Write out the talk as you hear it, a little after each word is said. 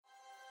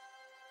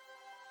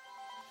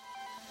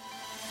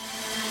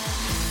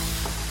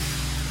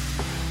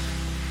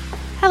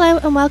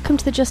and welcome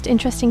to the Just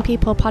Interesting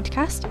People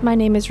podcast. My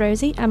name is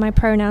Rosie and my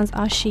pronouns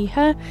are she,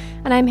 her,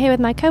 and I'm here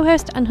with my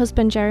co-host and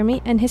husband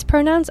Jeremy, and his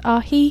pronouns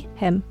are he,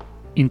 him.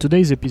 In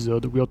today's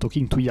episode, we are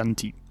talking to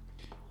Yanti.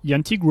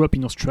 Yanti grew up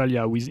in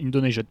Australia with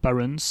Indonesian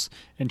parents,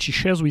 and she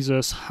shares with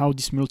us how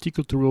this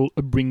multicultural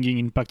upbringing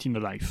impacted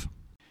her life.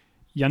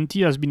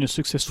 Yanti has been a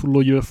successful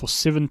lawyer for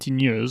 17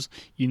 years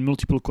in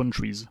multiple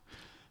countries.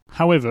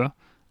 However,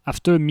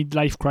 after a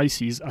midlife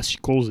crisis, as she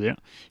calls it,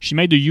 she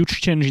made a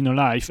huge change in her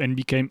life and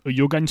became a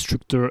yoga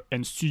instructor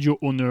and studio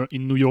owner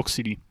in New York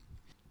City.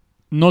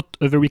 Not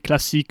a very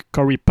classic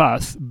career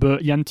path,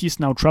 but Yanti is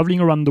now traveling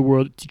around the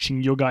world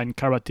teaching yoga and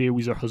karate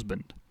with her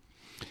husband.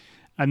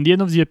 At the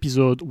end of the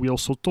episode, we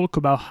also talk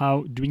about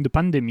how, during the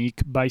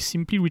pandemic, by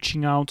simply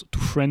reaching out to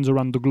friends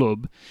around the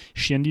globe,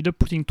 she ended up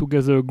putting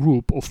together a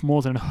group of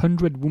more than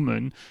 100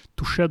 women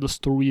to share their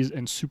stories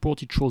and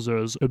support each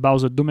other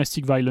about their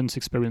domestic violence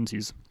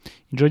experiences.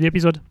 Enjoy the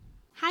episode.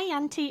 Hi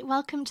Yanti,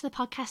 welcome to the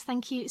podcast.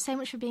 Thank you so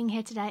much for being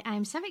here today.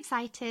 I'm so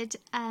excited.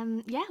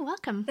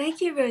 Welcome. Thank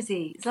you,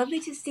 Rosie. It's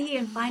lovely to see you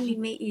and finally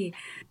meet you.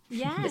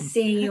 Yeah.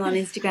 Seeing you on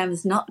Instagram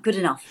is not good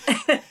enough.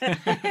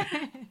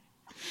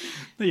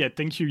 Yeah,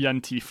 thank you,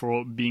 Yanti,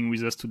 for being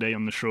with us today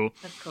on the show.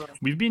 Of course.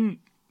 We've been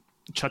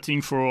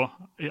chatting for,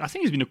 I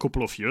think it's been a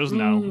couple of years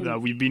now,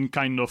 that we've been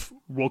kind of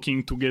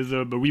working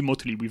together, but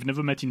remotely. We've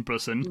never met in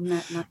person.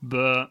 No.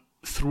 But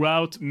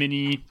throughout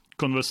many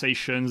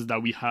conversations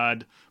that we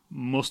had,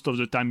 most of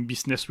the time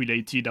business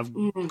related, I've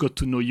got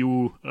to know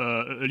you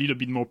a little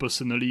bit more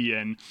personally.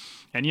 And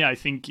yeah, I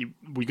think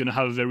we're going to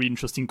have a very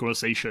interesting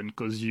conversation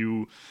because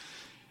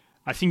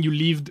I think you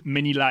lived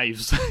many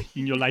lives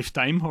in your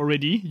lifetime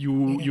already.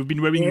 You've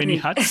been wearing many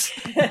hats.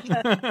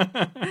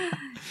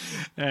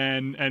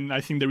 and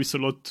I think there is a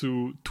lot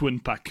to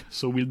unpack.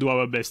 So we'll do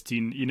our best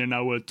in an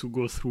hour to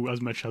go through as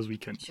much as we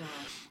can. Sure.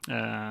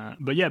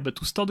 But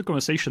to start the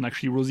conversation,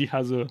 actually, Rosie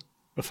has a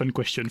fun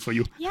question for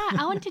you. Yeah,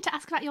 I wanted to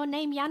ask about your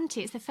name,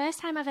 Yanti. It's the first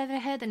time I've ever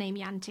heard the name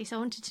Yanti, so I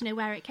wanted to know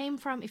where it came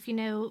from, if you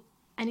know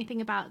anything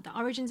about the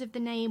origins of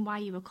the name, why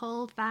you were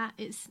called that.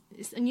 It's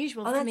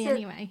unusual for me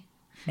anyway.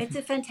 It's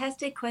a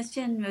fantastic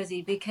question,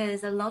 Rosie,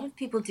 because a lot of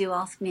people do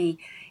ask me,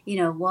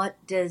 what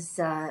does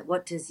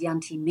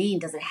Yanti mean?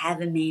 Does it have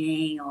a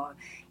meaning? Or,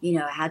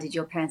 how did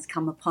your parents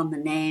come upon the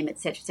name,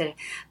 etc., etc.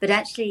 But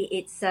actually,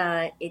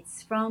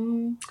 it's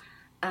from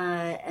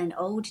an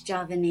old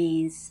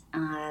Javanese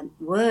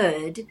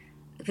word,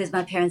 because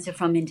my parents are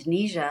from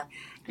Indonesia.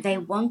 They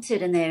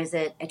wanted, and there's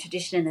a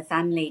tradition in the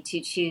family to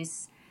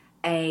choose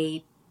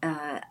a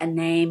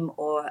name,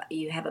 or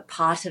you have a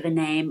part of a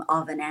name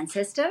of an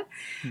ancestor,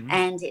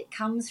 and it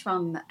comes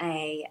from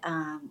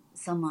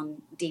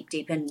someone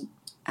deep in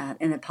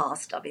the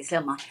past, obviously,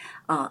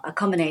 a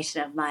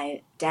combination of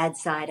my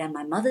dad's side and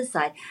my mother's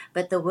side.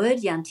 But the word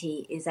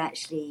Yanti is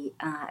actually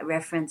a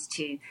reference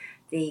to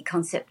the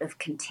concept of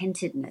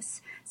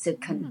contentedness. So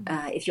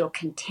if you're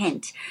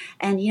content,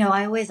 and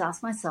I always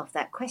ask myself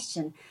that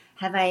question: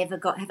 Have I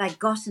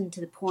gotten to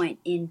the point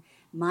in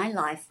my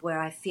life where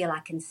I feel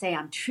I can say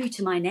I'm true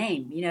to my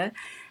name,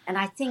 And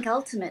I think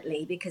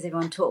ultimately, because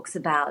everyone talks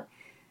about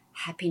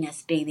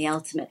happiness being the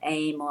ultimate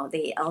aim or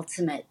the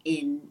ultimate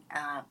in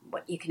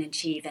what you can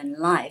achieve in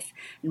life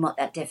and what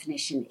that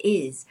definition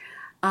is,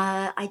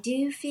 I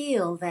do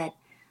feel that,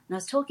 and I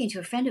was talking to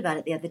a friend about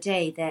it the other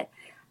day, that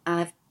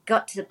I've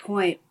got to the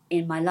point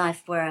in my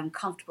life where I'm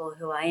comfortable with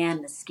who I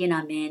am, the skin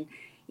I'm in,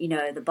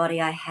 the body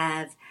I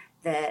have,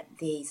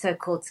 the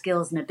so-called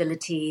skills and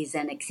abilities,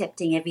 and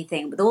accepting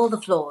everything with all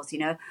the flaws,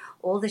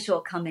 all the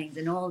shortcomings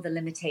and all the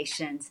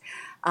limitations.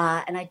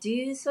 And I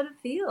do sort of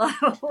feel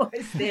I'm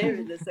always there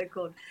in the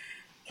so-called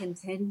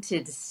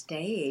contented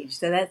stage.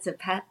 So that's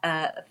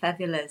a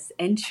fabulous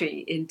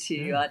entry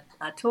into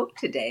our talk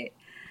today,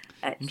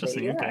 actually.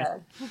 Interesting, okay.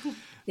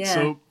 Yeah.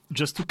 So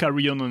just to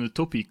carry on the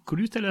topic, could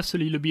you tell us a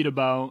little bit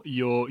about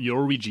your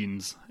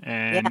origins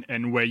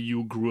and where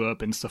you grew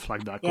up and stuff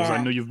like that? Because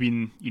I know you've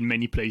been in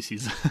many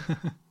places.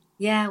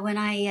 Yeah, when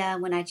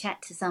I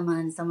chat to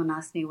someone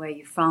asks me where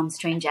you're from,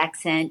 strange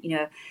accent,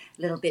 a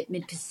little bit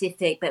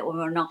mid-Pacific, but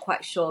we're not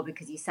quite sure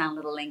because you sound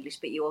a little English,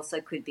 but you also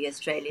could be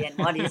Australian.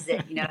 What is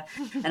it,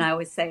 And I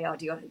always say,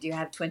 do you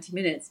have 20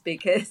 minutes?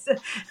 Because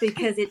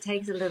it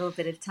takes a little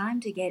bit of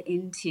time to get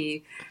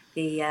into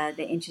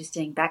the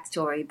interesting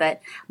backstory.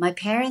 But my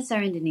parents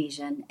are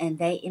Indonesian, and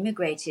they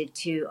immigrated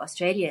to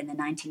Australia in the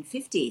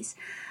 1950s,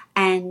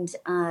 and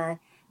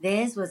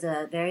theirs was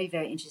a very,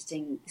 very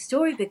interesting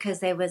story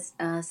because there was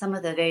some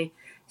of the very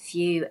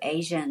few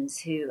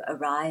Asians who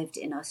arrived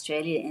in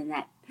Australia in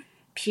that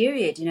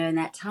period, in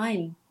that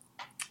time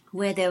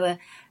where there were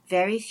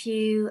very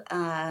few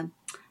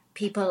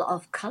people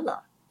of colour,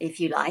 if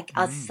you like,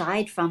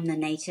 aside from the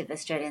native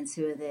Australians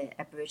who are the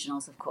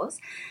Aboriginals, of course,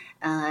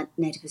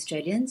 native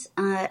Australians.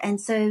 And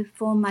so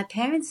for my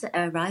parents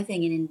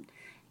arriving in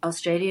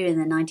Australia in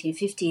the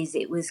 1950s,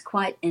 it was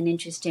quite an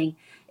interesting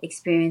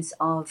experience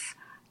of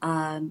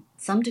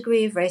some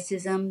degree of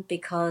racism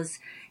because,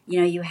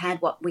 you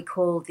had what we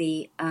call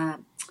the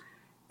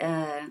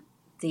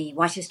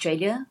White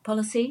Australia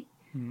policy,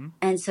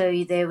 And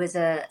so there was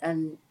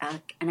an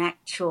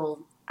actual,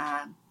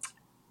 I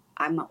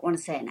might want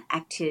to say an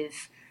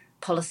active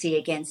policy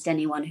against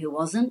anyone who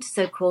wasn't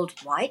so-called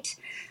white.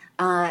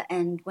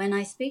 And when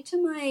I speak to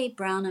my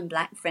brown and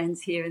black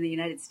friends here in the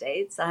United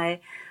States, I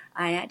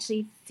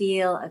actually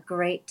feel a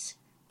great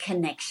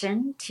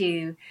connection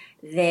to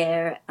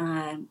their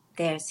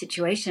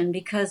situation,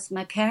 because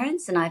my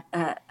parents and I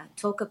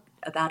talk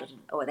about it,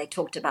 or they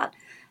talked about.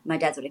 My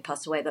dad's already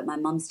passed away, but my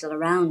mom's still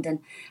around,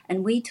 and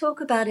we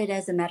talk about it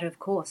as a matter of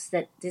course,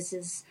 that this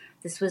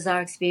was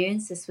our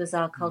experience, this was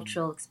our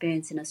cultural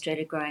experience in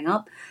Australia growing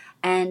up,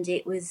 and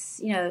it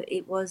was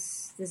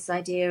this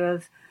idea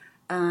of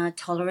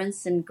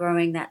tolerance and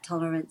growing that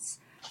tolerance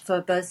for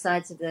both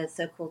sides of the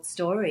so-called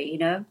story,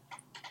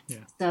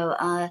 Yeah.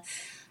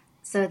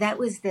 So that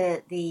was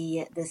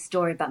the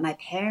story about my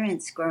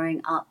parents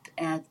growing up,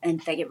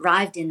 and they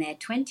arrived in their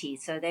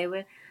 20s, so they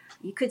were,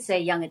 you could say,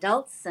 young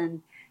adults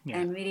and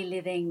really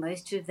living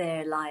most of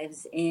their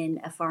lives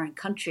in a foreign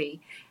country.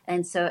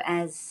 And so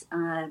as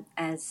a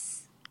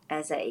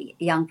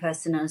young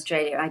person in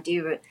Australia,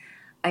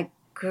 I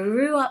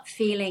grew up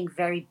feeling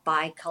very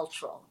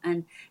bicultural.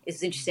 And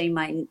it's interesting,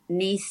 my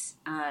niece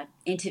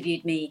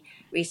interviewed me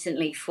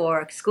recently for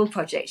a school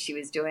project she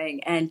was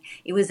doing, and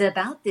it was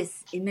about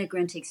this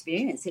immigrant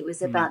experience. It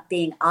was about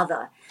being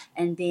other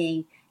and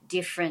being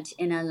different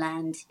in a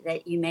land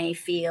that you may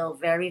feel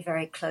very,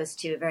 very close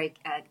to,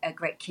 a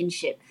great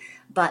kinship,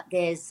 but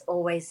there's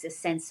always this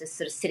sense of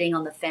sort of sitting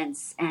on the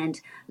fence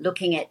and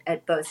looking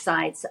at both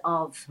sides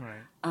of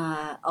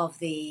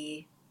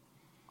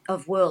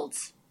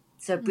worlds.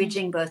 So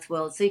bridging both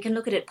worlds. So you can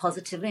look at it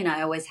positively, and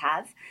I always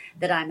have,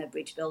 that I'm a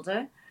bridge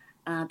builder,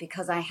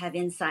 because I have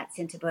insights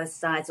into both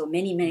sides, or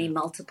many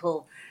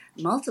multiple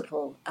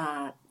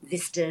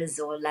vistas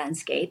or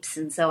landscapes,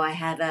 and so I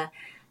have a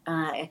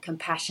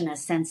compassion, a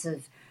sense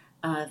of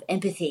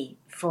empathy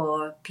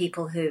for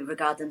people who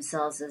regard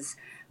themselves as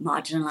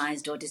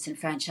marginalized or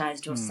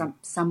disenfranchised or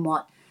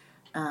somewhat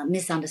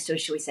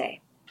misunderstood, shall we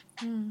say.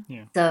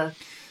 So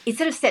it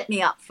sort of set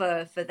me up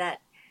for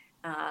that,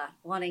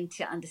 wanting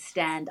to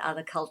understand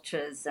other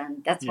cultures,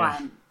 and that's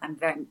why I'm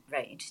very,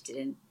 very interested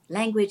in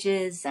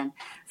languages and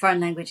foreign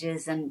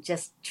languages and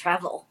just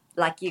travel,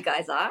 like you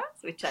guys are,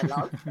 which I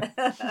love.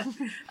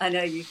 I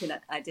know you can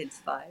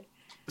identify.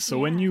 So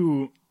when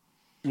you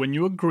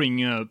were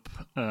growing up,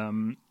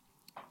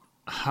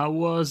 how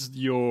was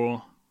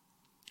your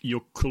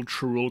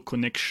cultural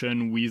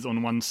connection with,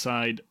 on one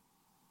side,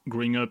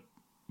 growing up,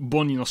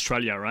 born in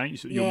Australia, right?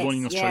 So you're born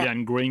in Australia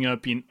and growing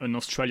up in an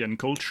Australian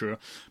culture.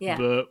 Yeah.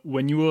 But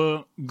when you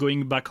were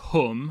going back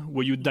home,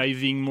 were you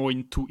diving more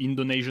into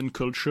Indonesian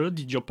culture?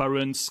 Did your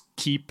parents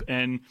keep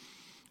and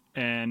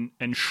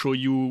show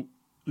you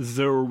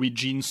their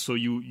origins so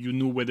you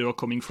knew where they were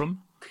coming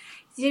from?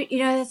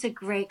 That's a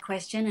great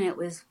question, and it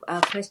was a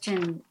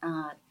question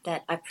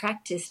that I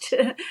practiced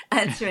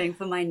answering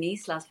for my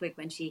niece last week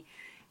when she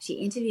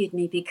interviewed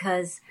me,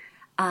 because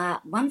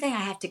one thing I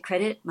have to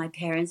credit my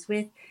parents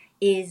with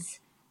is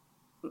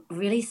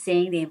really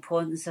seeing the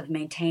importance of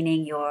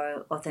maintaining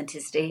your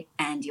authenticity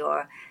and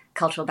your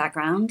cultural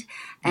background.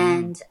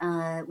 And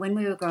when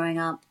we were growing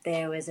up,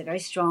 there was a very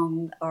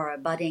strong, or a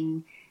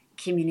budding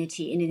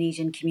community,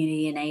 Indonesian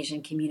community and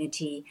Asian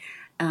community,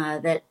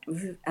 that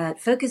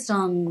focused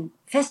on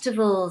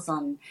festivals,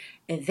 on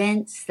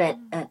events that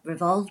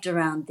revolved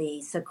around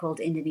the so-called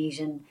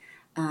Indonesian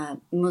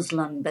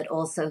Muslim, but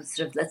also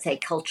sort of, let's say,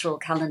 cultural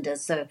calendars.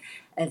 So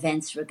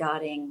events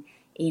regarding,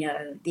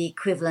 the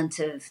equivalent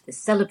of the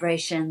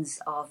celebrations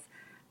of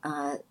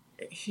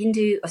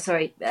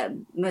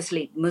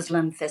mostly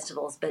Muslim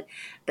festivals, but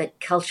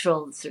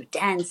cultural sort of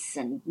dance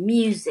and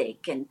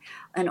music and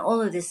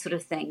all of this sort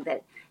of thing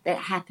that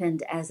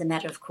happened as a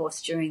matter of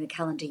course during the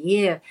calendar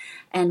year.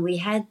 And we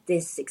had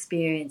this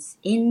experience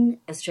in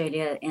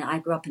Australia, and I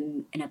grew up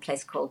in a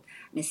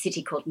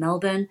city called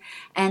Melbourne.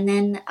 And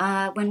then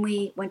when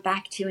we went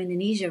back to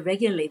Indonesia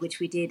regularly,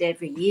 which we did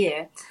every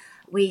year,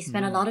 we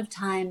spent a lot of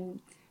time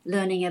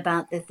learning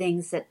about the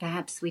things that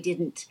perhaps we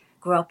didn't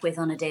grow up with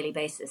on a daily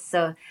basis.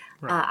 So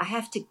I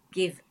have to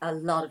give a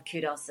lot of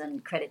kudos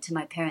and credit to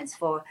my parents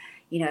for,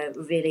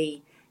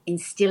 really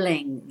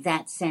instilling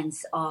that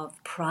sense of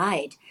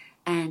pride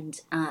and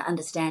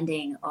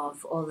understanding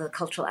of all the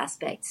cultural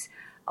aspects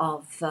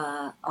of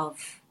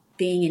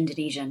being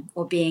Indonesian,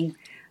 or being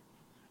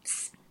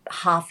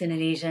half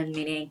Indonesian,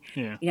 meaning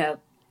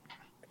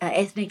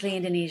ethnically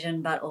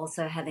Indonesian, but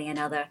also having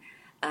another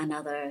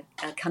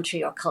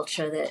country or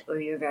culture that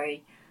you're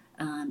very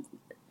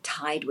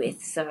tied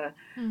with. So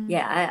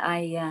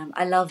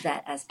I love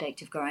that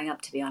aspect of growing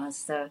up, to be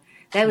honest. So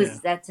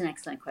that's an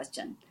excellent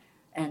question.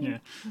 And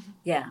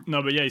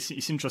no, but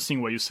it's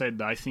interesting what you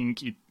said. I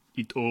think it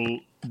all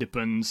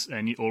depends,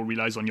 and it all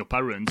relies on your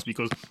parents,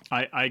 because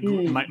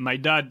my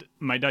dad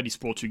is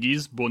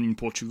Portuguese, born in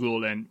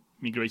Portugal, and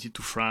migrated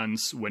to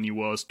France when he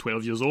was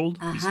 12 years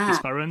old with his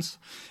parents.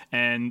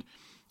 And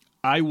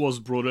I was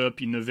brought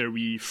up in a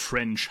very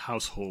French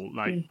household.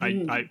 Like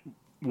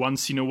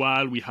once in a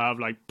while we have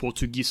like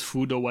Portuguese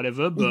food or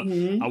whatever, but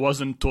I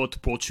wasn't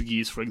taught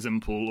Portuguese, for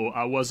example, or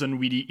I wasn't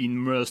really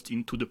immersed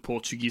into the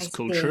Portuguese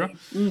culture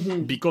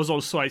because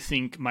also I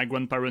think my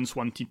grandparents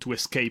wanted to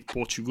escape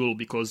Portugal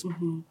because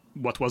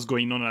what was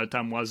going on at the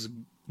time was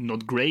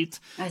not great.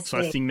 So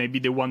I think maybe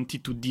they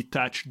wanted to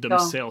detach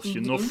themselves, you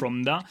know,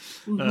 from that.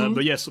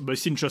 But yes, but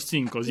it's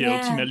interesting because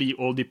ultimately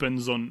all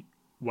depends on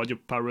what your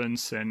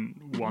parents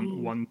and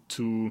want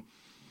to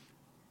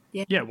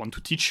want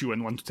to teach you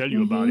and want to tell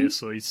you about it.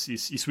 So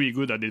it's really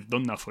good that they've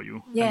done that for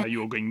you and that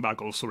you're going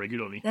back also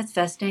regularly. That's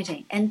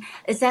fascinating. And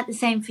is that the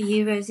same for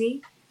you,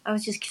 Rosie? I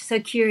was just so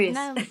curious.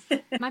 No,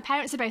 my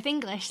parents are both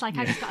English. Like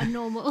I just got a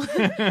normal,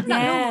 not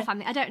normal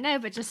family. I don't know,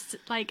 but just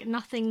like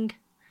nothing.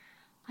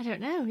 I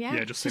don't know.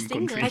 Yeah, just same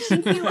English.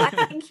 country.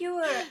 I think you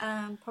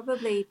were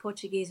probably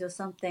Portuguese or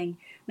something.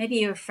 Maybe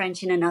you were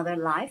French in another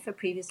life, a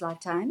previous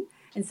lifetime,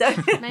 and so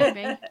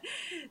maybe.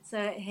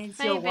 So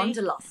hence your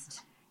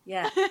wanderlust.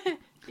 Yeah.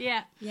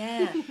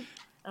 Yeah.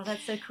 Oh,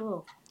 that's so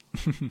cool.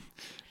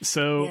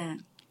 So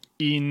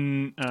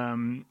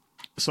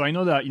so I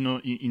know that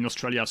in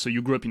Australia. So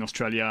you grew up in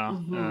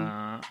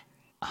Australia.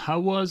 How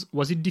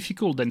was it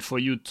difficult then for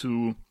you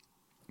to?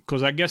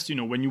 Because I guess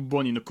when you're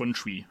born in a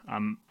country,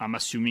 I'm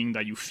assuming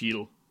that you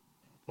feel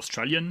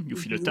Australian. You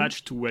feel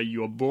attached to where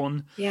you are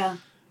born. Yeah.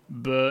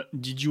 But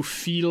did you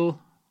feel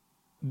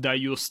that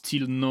you're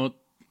still not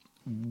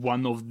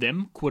one of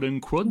them, quote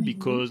unquote?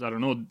 Because I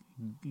don't know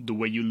the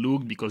way you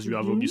look, because you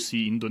have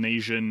obviously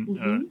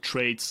Indonesian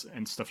traits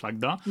and stuff like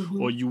that,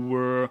 or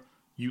you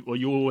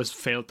always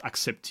felt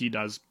accepted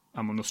as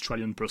I'm an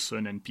Australian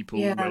person and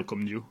people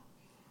welcomed you.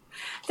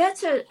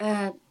 That's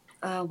a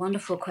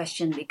wonderful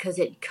question because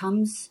it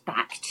comes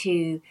back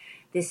to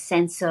this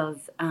sense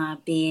of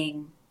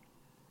being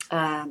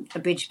a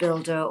bridge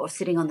builder or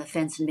sitting on the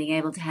fence and being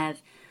able to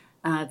have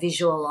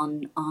visual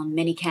on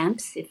many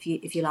camps, if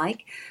you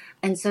like.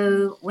 And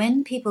so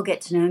when people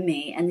get to know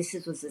me, and this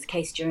was the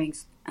case during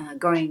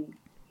going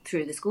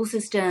through the school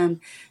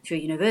system, through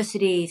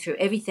university, through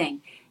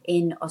everything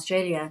in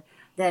Australia,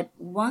 that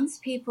once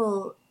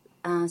people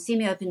see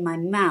me open my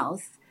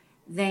mouth,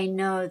 they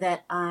know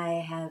that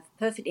I have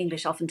perfect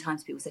English.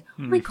 Oftentimes people say,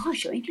 oh my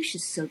gosh, your English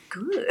is so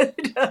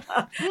good.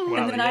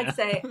 And then I'd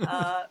say,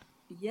 I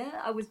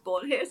was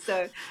born here.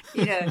 So,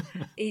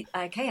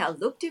 I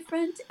look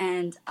different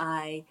and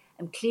I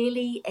am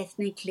clearly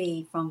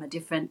ethnically from a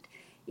different,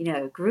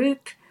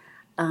 group.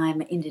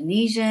 I'm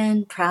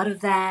Indonesian, proud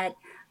of that.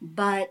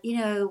 But,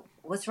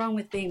 what's wrong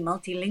with being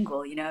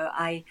multilingual?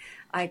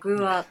 I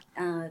grew up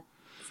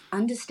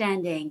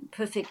understanding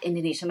perfect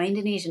Indonesian. My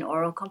Indonesian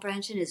oral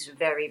comprehension is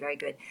very, very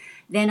good.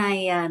 Then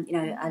I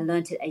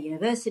learned it at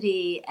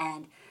university,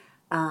 and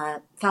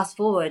fast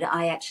forward,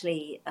 I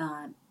actually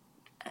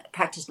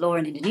practiced law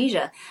in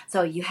Indonesia.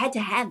 So you had to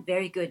have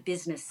very good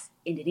business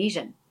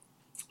Indonesian.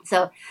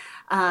 So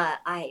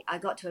I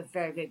got to a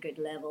very, very good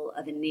level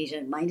of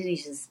Indonesian. My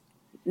Indonesian's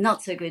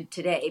not so good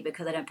today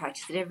because I don't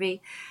practice it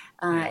every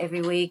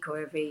week or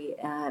every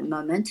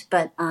moment.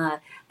 But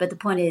the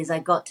point is, I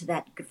got to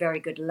that very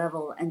good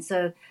level, and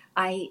so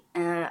I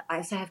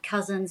also have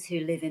cousins who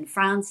live in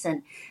France,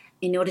 and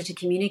in order to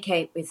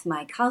communicate with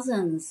my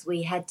cousins,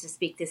 we had to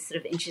speak this sort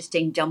of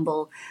interesting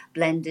jumble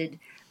blended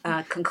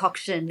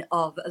concoction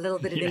of a little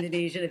bit of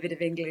Indonesian, a bit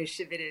of English,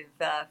 a bit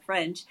of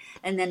French,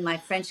 and then my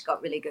French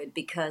got really good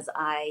because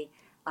I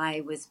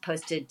was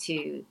posted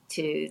to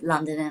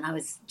London and I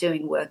was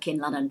doing work in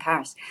London and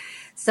Paris.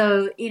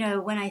 So,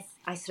 when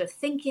I sort of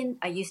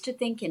I used to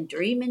think and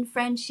dream in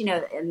French, in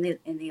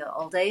the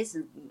old days,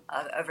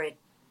 over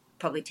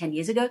probably 10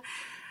 years ago.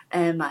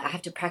 I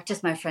have to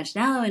practice my French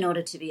now in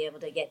order to be able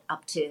to get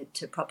up to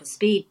proper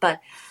speed. But,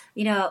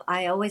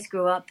 I always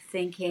grew up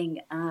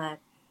thinking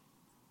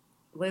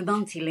we're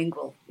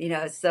multilingual,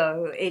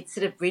 so it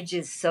sort of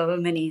bridges so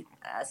many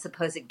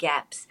supposed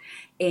gaps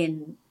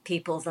in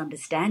people's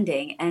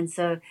understanding. And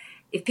so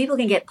if people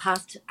can get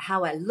past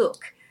how I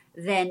look,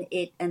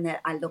 and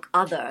that I look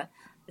other,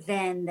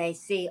 then they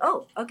see,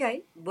 oh,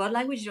 okay, what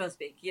language do you want to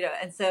speak?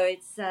 And so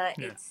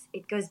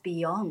it goes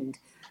beyond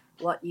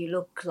what you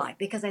look like,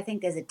 because I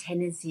think there's a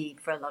tendency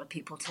for a lot of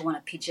people to want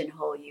to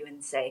pigeonhole you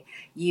and say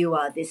you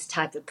are this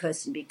type of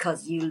person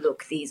because you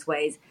look these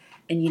ways,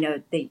 and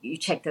you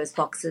check those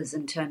boxes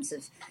in terms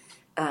of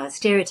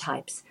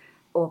stereotypes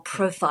or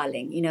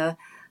profiling,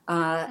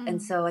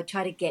 and so I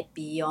try to get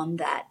beyond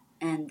that,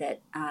 and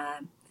that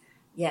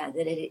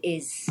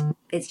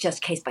it's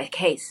just case by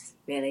case,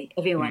 really.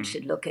 Everyone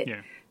should look at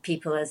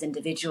people as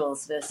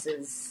individuals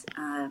versus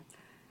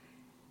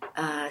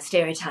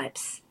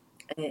stereotypes.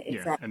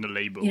 And the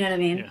label. You know what I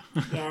mean?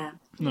 Yeah.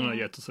 No,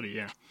 totally,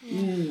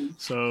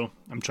 So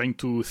I'm trying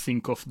to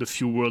think of the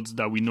few words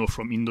that we know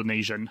from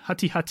Indonesian.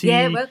 Hati-hati,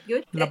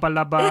 good.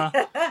 laba-laba,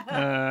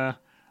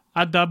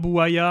 ada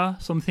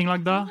buaya, something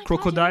like that. Oh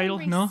Crocodile,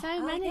 God, no?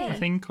 So many. I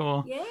think,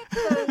 or... Yeah,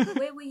 so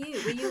where were you?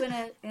 Were you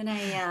in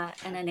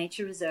a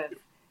nature reserve?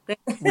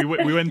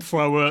 we went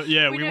for our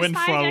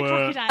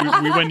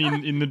we went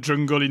in the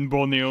jungle in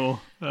Borneo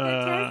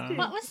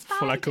what was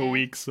for like a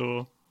week.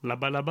 So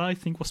Laba Laba, I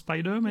think, was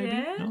spider, maybe?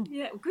 Yeah, No?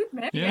 yeah, good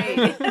memory.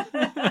 Yeah.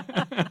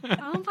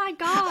 Oh my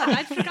God,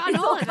 I'd forgotten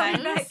all of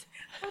coming those.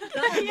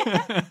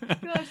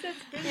 back. Gosh,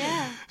 that's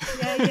brilliant.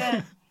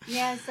 Yeah.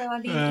 Yeah, so I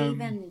mean,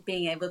 even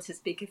being able to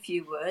speak a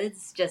few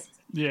words just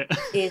Yeah.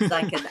 is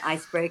like an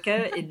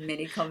icebreaker in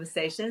many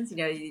conversations. You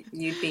know,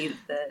 you'd be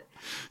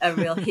a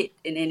real hit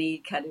in any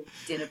kind of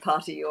dinner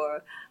party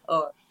or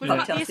We've got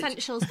cocktail the situation.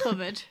 essentials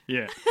covered.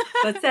 Yeah.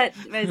 What's that,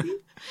 Rosie?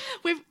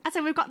 I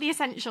said we've got the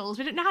essentials.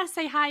 We don't know how to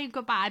say hi and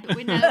goodbye, but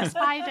we know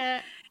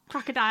spider,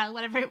 crocodile,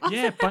 whatever it was.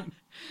 Yeah.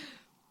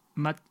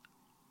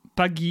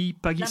 Pagi,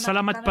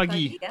 salamat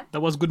pagi. Yeah. That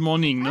was good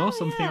morning, no? Oh,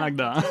 Something yeah. like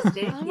that.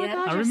 Fantastic. Oh my Yeah.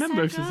 God, I you're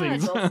remember a so few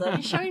good. things. Awesome.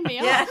 You're showing me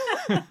Yeah.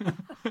 off.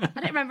 I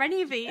didn't remember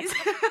any of these.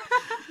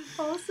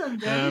 Awesome,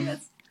 Daddy.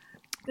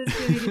 That's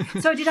really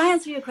good. So did I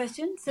answer your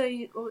question? So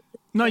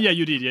No, yeah,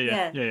 you did.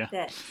 Yeah.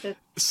 that.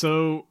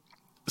 So,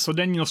 So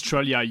then in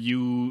Australia,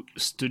 you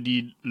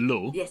studied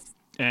law. yes.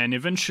 And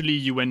eventually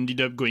you ended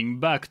up going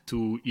back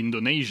to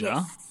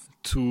Indonesia Yes.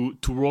 to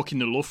work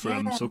in a law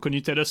firm. Yeah. So can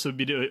you tell us a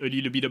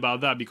little bit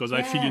about that? Because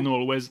I feel, Yeah.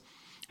 always,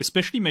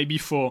 especially maybe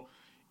for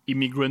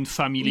immigrant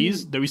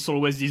families, there is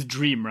always this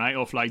dream, right?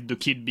 Of like the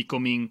kid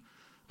becoming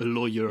a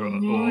lawyer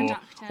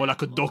or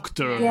like a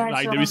doctor. Yeah,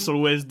 like sure. there is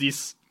always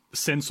this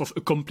sense of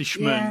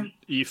accomplishment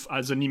if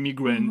as an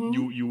immigrant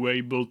you were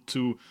able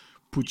to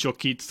put your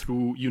kid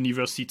through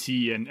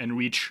university and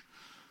reach,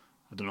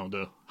 I don't know,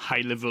 the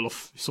high level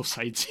of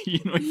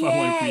society, if I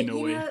want to in a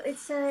way. know,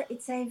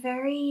 it's a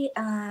very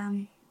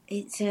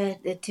it's a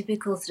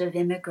typical sort of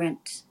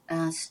immigrant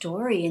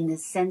story in the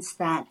sense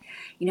that,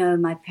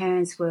 my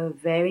parents were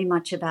very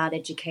much about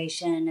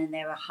education and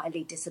they were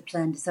highly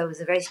disciplined. So it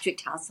was a very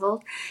strict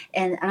household.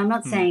 And I'm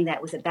not saying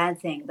that was a bad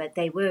thing, but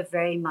they were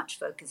very much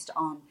focused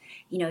on,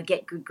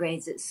 get good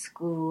grades at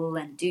school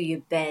and do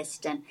your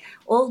best and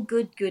all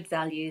good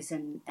values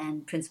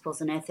and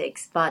principles and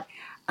ethics. But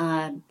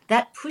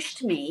that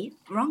pushed me,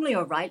 wrongly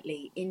or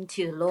rightly,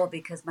 into law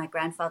because my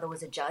grandfather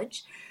was a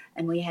judge.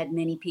 And we had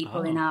many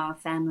people in our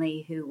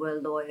family who were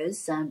lawyers,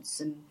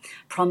 some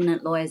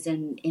prominent lawyers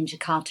in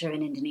Jakarta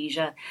in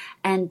Indonesia.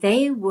 And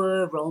they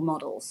were role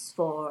models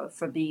for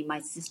me. My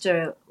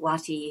sister,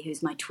 Wati,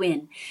 who's my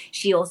twin,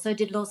 she also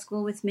did law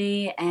school with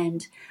me.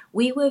 And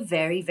we were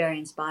very, very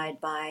inspired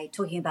by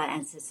talking about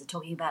ancestors,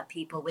 talking about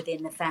people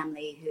within the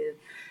family who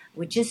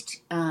were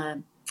just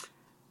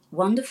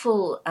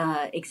wonderful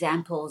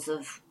examples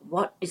of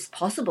what is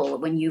possible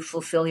when you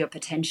fulfill your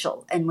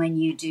potential and when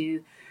you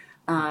do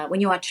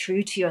when you are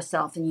true to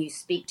yourself and you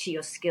speak to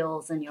your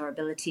skills and your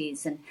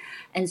abilities.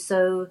 And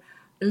so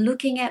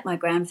looking at my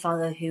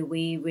grandfather, who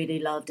we really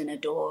loved and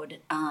adored,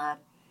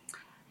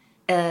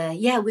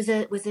 it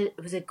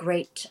was a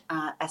great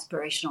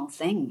aspirational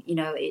thing.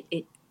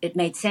 It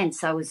made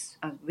sense. I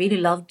really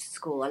loved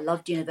school. I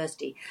loved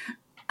university.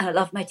 I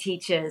loved my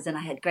teachers and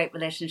I had great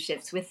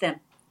relationships with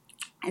them.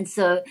 And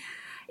so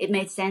it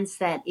made sense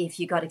that if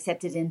you got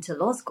accepted into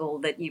law school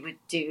that you would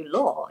do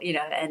law,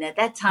 and at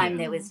that time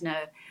there was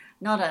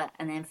not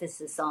an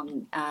emphasis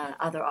on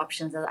other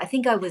options. I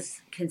think I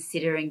was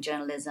considering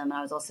journalism.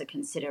 I was also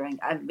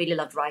I really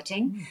loved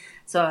writing.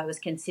 So I was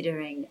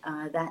considering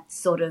that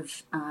sort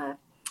of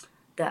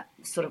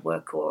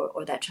work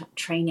or that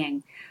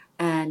training.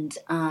 And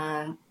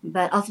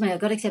but ultimately I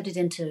got accepted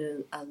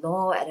into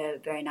law at a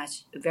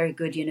very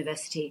good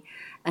university.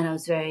 And I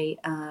was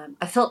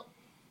I felt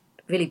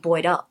really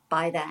buoyed up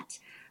by that,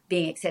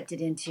 being accepted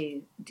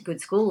into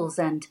good schools.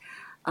 And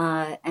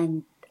I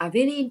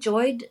really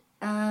enjoyed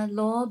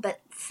law,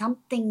 but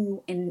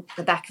something in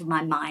the back of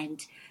my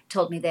mind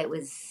told me that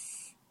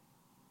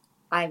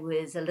I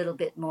was a little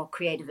bit more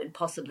creative and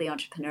possibly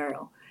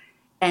entrepreneurial.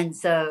 And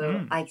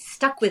so I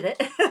stuck with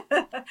it.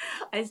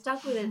 I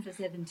stuck with it for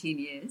 17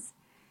 years.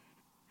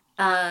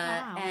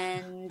 Wow.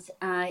 And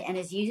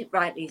as you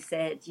rightly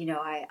said,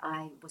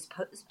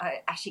 I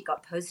actually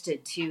got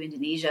posted to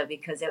Indonesia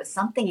because there was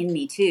something in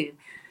me too,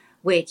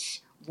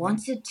 which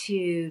wanted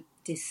to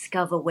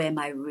discover where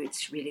my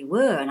roots really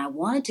were, and I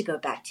wanted to go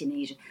back to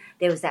Indonesia.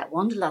 There was that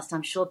wanderlust.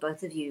 I'm sure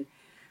both of you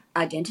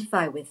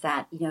identify with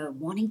that,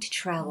 wanting to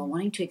travel,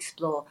 wanting to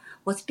explore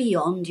what's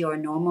beyond your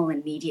normal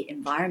immediate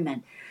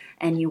environment.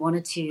 And you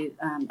wanted to,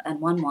 and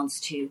one wants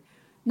to,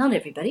 not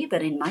everybody,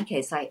 but in my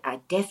case, I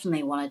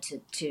definitely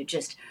wanted to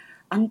just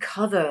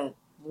uncover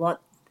what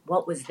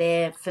was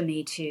there for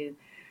me to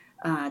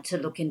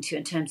look into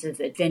in terms of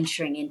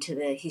adventuring into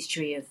the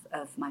history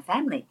of my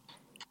family.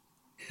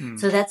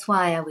 So that's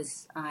why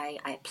I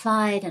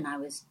applied, and I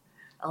was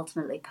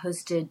ultimately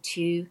posted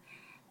to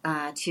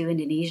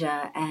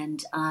Indonesia,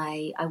 and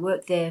I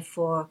worked there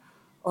for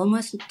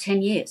almost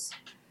 10 years.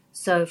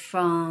 So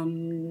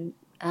from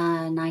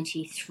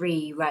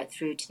 93 right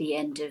through to the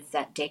end of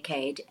that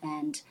decade,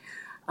 and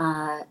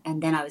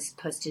then I was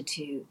posted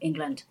to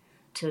England,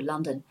 to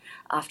London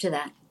after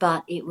that.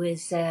 But it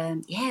was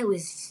it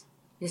was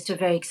just a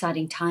very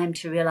exciting time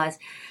to realize.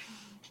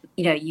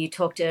 You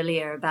talked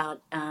earlier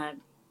about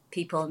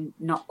people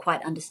not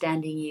quite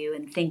understanding you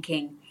and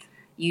thinking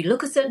you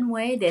look a certain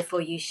way, therefore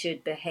you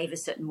should behave a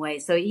certain way.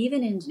 So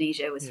even in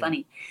Indonesia, it was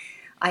funny.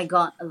 I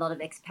got a lot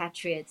of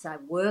expatriates. I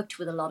worked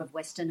with a lot of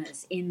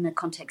Westerners in the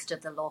context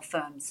of the law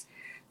firms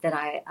that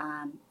I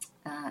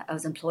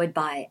was employed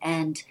by,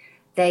 and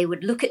they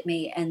would look at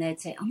me and they'd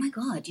say, "Oh my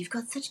God, you've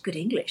got such good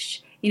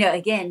English."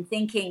 Again,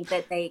 thinking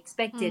that they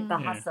expected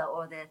Bahasa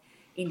or the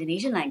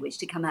Indonesian language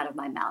to come out of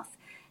my mouth.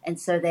 And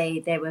so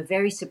they were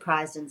very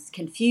surprised and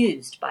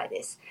confused by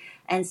this.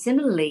 And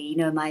similarly,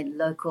 my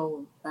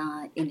local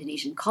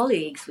Indonesian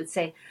colleagues would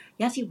say,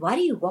 "Yanti, why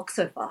do you walk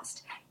so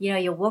fast?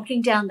 You're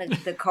walking down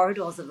the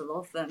corridors of the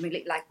law firm,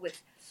 really,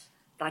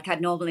 like I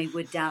normally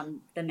would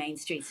down the main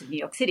streets of New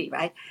York City,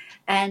 right?"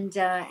 And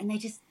they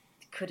just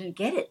couldn't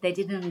get it. They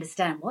didn't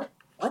understand what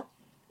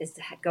is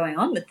going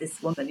on with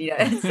this woman,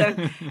 So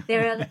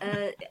there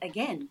are,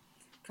 again,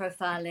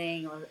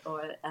 profiling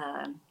or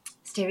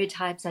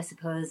stereotypes, I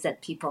suppose,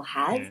 that people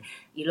have. Yeah.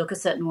 You look a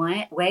certain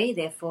way,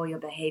 therefore your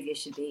behavior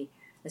should be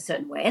a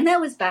certain way. And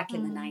that was back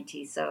in the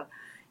 90s, so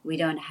we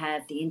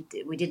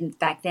didn't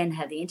back then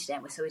have the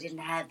internet, so we didn't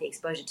have the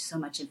exposure to so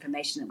much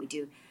information that we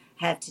do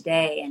have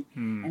today,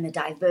 and the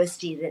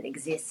diversity that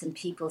exists, and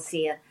people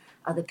see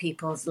other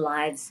people's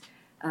lives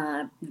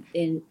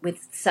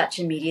with such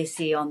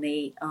immediacy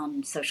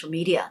on social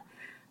media,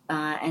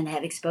 and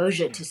have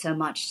exposure to so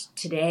much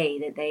today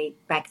that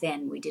back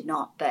then we did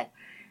not. But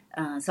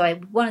so I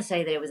want to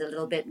say there was a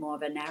little bit more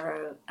of a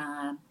narrow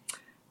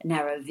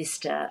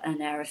vista, a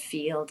narrow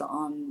field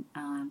on,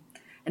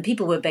 and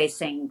people were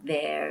basing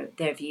their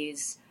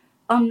views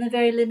on the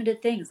very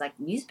limited things like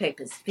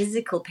newspapers,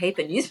 physical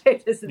paper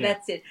newspapers, and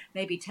that's it.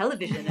 Maybe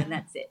television, and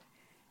that's it.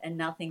 And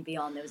nothing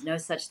beyond. There was no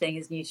such thing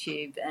as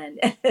YouTube and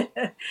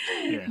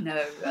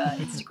no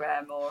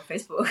Instagram or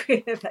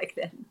Facebook back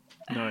then.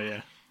 No,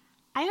 yeah.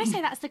 I always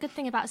say that's the good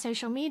thing about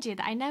social media,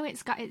 that I know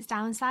it's got its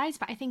downsides,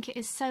 but I think it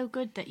is so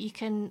good that you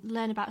can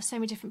learn about so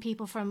many different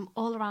people from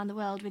all around the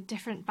world with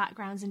different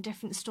backgrounds and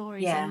different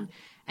stories. Yeah.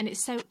 And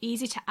it's so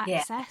easy to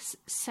access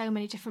so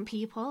many different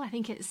people. I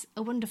think it's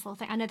a wonderful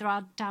thing. I know there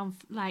are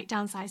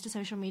downsides to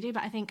social media,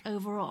 but I think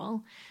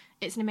overall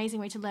it's an amazing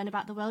way to learn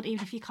about the world.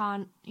 Even if you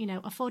can't,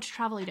 afford to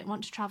travel, you don't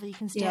want to travel, you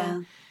can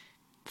still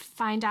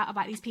find out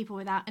about these people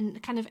without,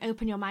 and kind of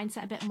open your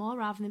mindset a bit more,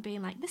 rather than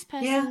being like, this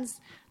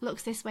person's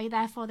looks this way,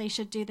 therefore they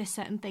should do this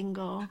certain thing.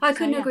 Or I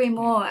couldn't agree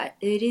more.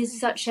 It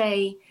is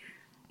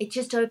it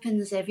just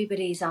opens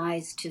everybody's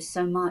eyes to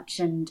so much,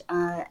 and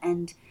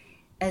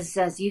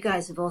as you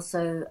guys have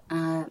also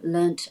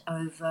learnt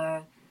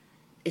over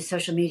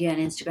social media and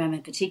Instagram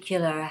in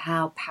particular,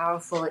 how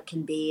powerful it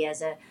can be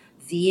as a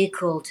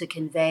vehicle to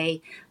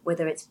convey,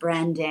 whether it's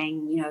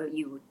branding.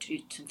 You do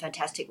some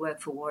fantastic work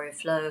for Warrior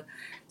Flow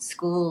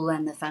School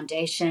and the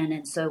foundation,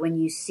 and so when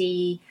you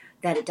see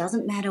that it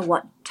doesn't matter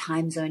what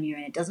time zone you're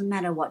in, it doesn't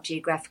matter what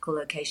geographical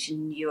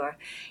location you're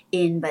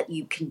in, but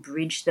you can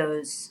bridge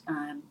those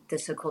the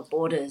so-called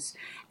borders,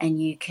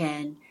 and you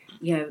can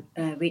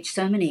reach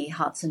so many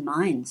hearts and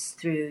minds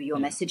through your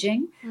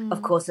messaging.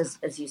 Of course,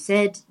 as you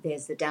said,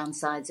 there's the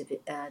downsides of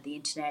the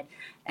internet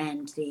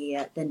and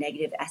the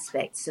negative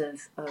aspects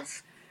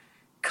of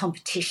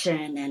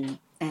competition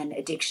and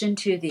addiction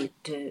to the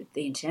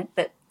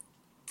internet,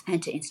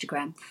 and to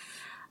Instagram.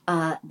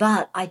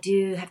 But I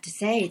do have to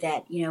say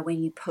that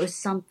when you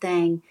post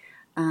something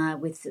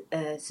with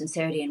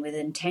sincerity and with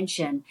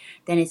intention,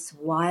 then it's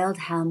wild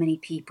how many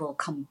people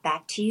come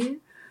back to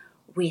you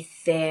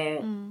with their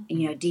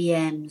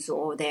DMs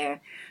or their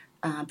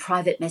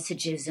private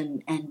messages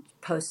and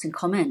posts and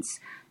comments,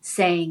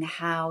 saying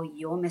how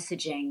your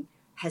messaging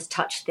has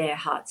touched their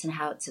hearts and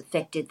how it's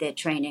affected their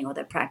training or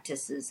their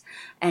practices.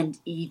 And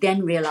you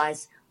then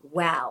realize,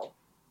 wow,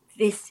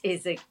 this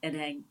is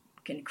an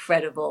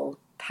incredible,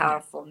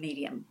 powerful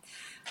medium.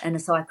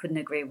 And so I couldn't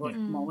agree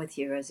more with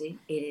you, Rosie.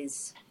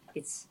 It's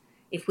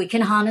if we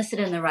can harness it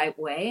in the right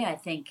way, I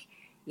think,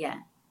 it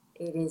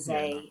is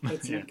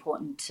it's an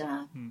important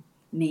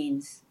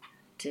means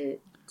to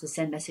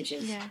send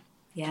messages.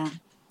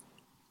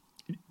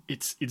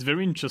 It's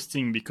very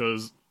interesting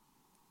because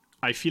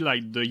I feel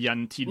like the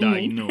Yanti that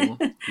I know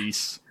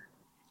is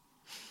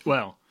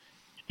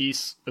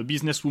a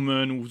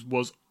businesswoman who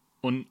was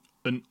an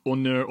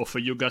owner of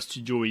a yoga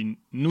studio in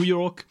New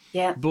York,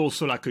 but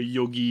also like a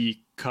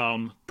yogi,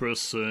 calm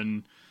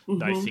person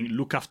that I think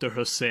look after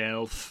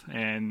herself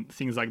and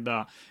things like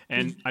that.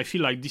 And I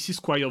feel like this is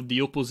quite of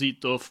the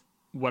opposite of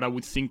what I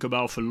would think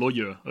about a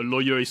lawyer. A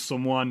lawyer is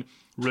someone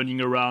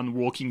running around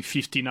working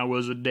 15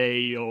 hours a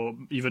day or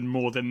even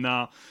more than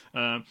that.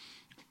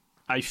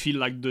 I feel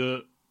like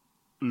the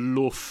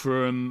law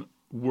firm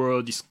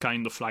world is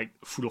kind of like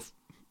full of,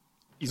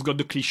 it's got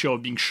the cliche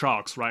of being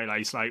sharks, right?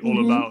 Like it's like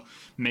all about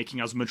making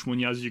as much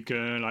money as you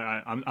can.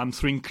 Like I'm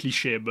throwing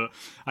cliche, but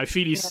I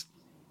feel it's,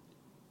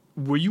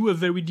 were you a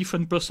very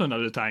different person at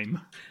the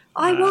time?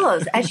 I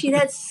was. Actually,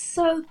 that's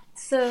so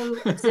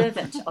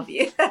observant of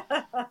you.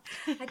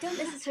 I don't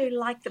necessarily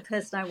like the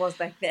person I was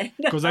back then.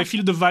 Because I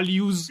feel the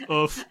values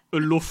of a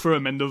law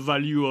firm and the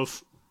value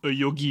of a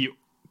yogi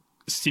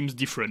seems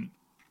different.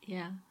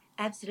 Yeah.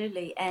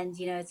 Absolutely. And,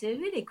 it's a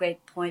really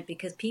great point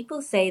because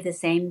people say the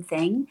same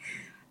thing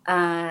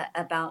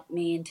about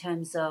me in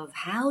terms of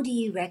how do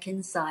you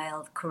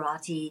reconcile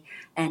karate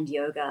and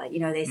yoga?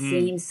 They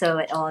seem so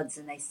at odds,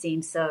 and they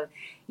seem so,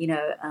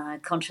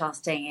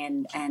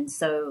 contrasting and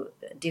so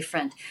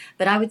different.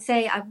 But I would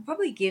say I would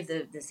probably give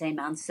the same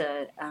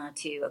answer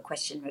to a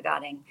question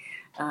regarding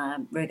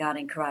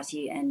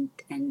karate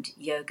and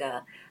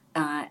yoga,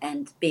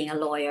 and being a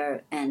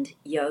lawyer and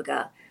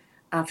yoga.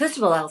 First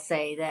of all, I'll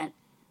say that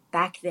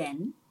back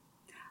then,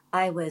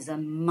 I was a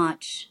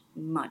much,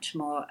 much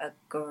more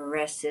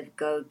aggressive,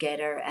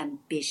 go-getter,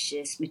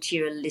 ambitious,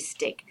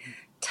 materialistic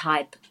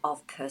type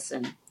of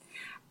person.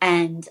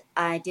 And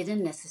I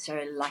didn't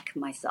necessarily like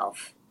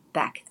myself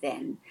back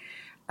then.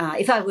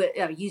 If I were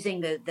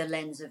using the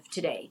lens of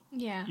today.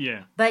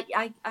 Yeah. But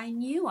I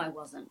knew I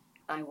wasn't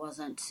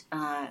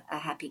a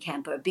happy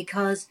camper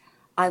because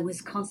I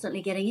was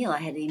constantly getting ill. I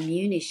had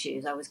immune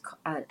issues. I was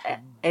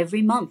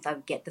every month I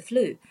would get the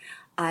flu.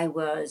 I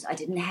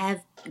didn't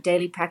have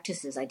daily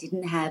practices. I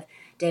didn't have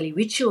daily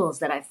rituals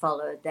that I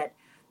followed that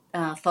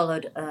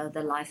followed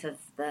the life of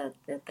the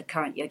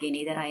current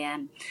yogini that I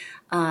am.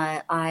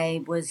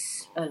 I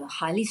was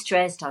highly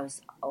stressed. I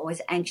was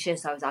always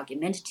anxious. I was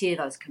argumentative.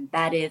 I was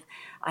combative.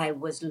 I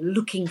was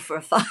looking for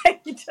a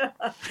fight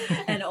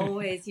and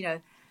always,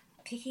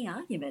 picking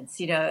arguments,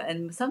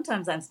 and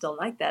sometimes I'm still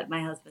like that.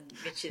 My husband,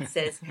 Richard,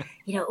 says,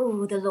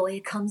 oh, the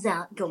lawyer comes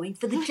out going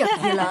for the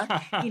jugular,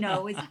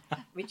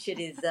 Richard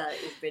is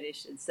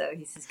British, and so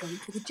he says, going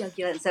for the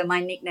jugular, and so my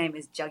nickname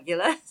is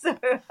Jugular, so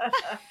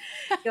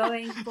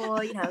going for,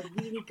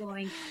 really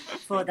going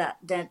for the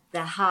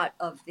heart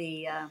of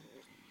the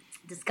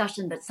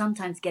discussion, but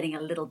sometimes getting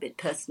a little bit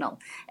personal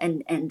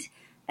and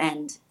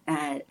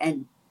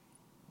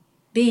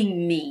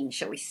being mean,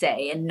 shall we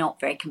say, and not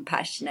very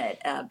compassionate,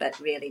 but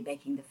really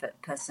making the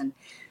person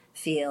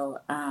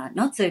feel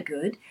not so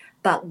good,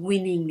 but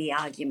winning the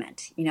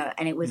argument,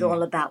 and it was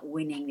all about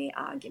winning the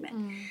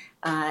argument,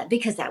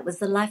 because that was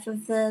the life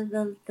of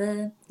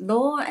the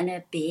law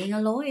and being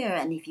a lawyer.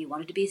 And if you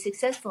wanted to be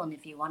successful and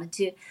if you wanted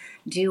to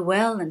do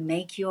well and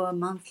make your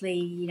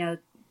monthly,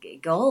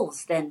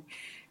 goals, then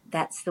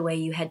that's the way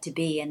you had to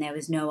be, and there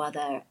was no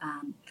other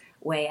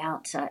way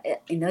out.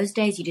 In those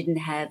days, you didn't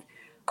have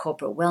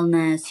corporate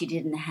wellness. You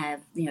didn't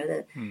have,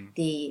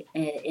 the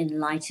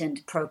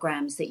enlightened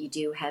programs that you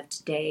do have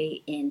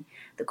today in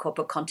the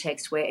corporate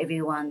context, where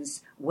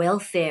everyone's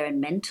welfare and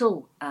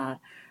mental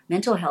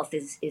health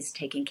is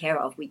taken care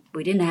of. We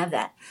didn't have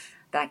that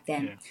back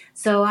then. Yeah.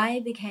 So I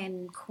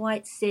became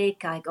quite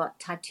sick. I got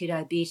type 2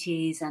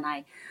 diabetes, and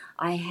I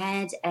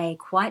had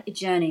quite a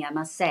journey, I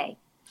must say.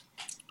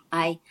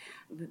 I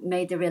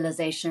made the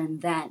realization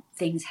that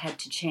things had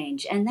to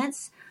change, and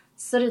that's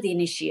sort of the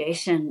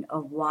initiation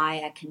of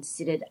why I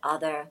considered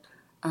other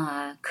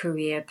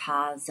career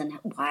paths and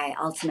why I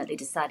ultimately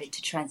decided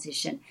to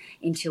transition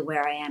into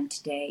where I am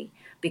today,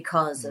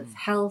 because of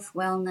health,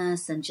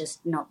 wellness, and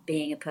just not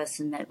being a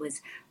person that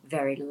was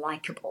very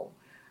likable.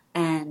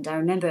 And I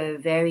remember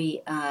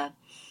very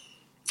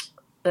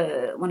one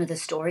of the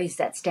stories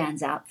that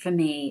stands out for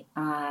me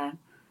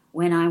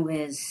when I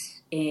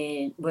was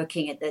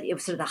working it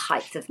was sort of the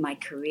height of my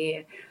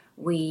career.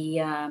 We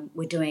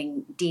were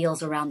doing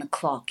deals around the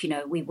clock.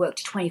 We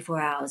worked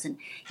 24 hours, and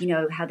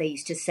how they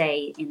used to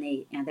say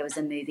there was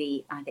a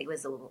movie, I think it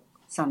was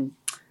some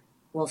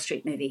Wall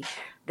Street movie,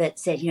 that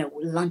said,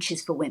 lunch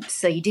is for wimps.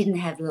 So you didn't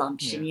have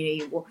lunch, and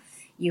you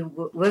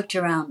worked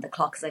around the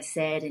clock, as I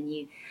said, and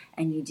you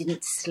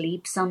didn't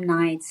sleep some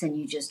nights, and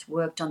you just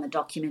worked on the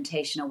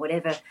documentation or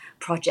whatever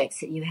projects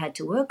that you had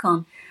to work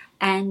on.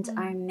 And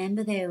I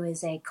remember there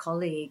was a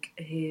colleague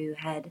who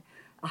had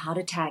a heart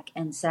attack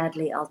and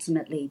sadly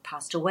ultimately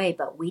passed away,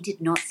 but we did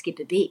not skip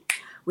a beat.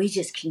 We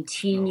just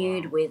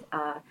continued with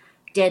our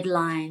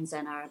deadlines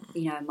and our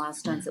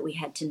milestones that we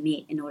had to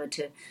meet in order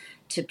to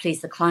please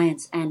the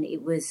clients. And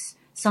it was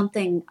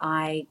something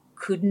I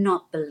could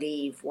not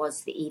believe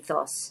was the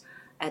ethos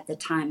at the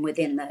time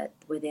within the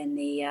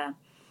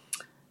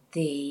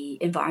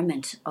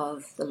environment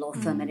of the law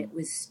firm. And it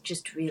was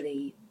just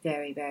really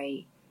very,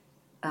 very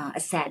a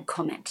sad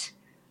comment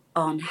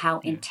on how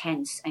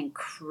intense and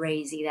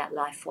crazy that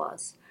life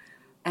was.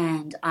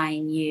 And I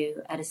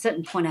knew at a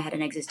certain point I had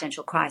an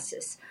existential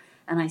crisis.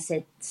 And I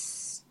said,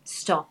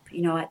 stop,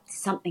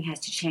 something has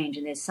to change,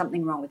 and there's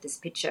something wrong with this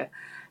picture.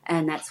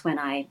 And that's when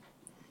I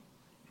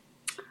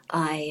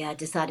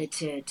decided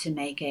to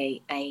make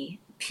a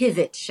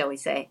pivot, shall we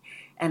say.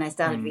 And I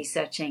started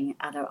researching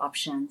other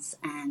options.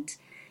 And,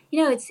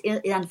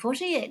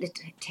 unfortunately, it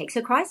takes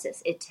a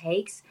crisis. It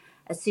takes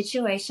a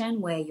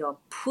situation where you're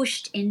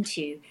pushed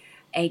into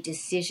a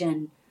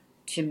decision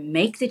to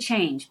make the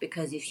change,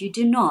 because if you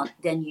do not,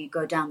 then you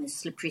go down this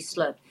slippery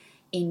slope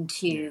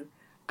into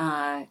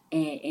I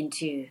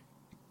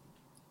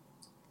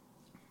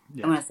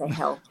want to say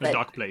hell, a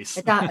dark place,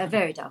 a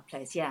very dark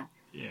place. Yeah,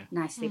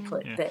 nicely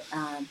put. Yeah.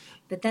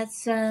 But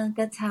that's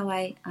how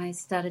I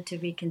started to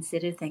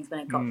reconsider things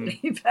when it got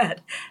really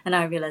bad, and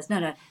I realized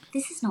no,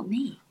 this is not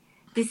me.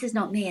 This is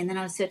not me. And then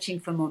I was searching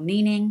for more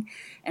meaning,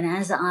 and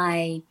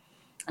I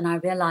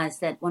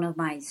realized that one of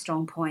my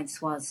strong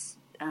points was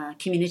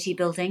community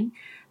building,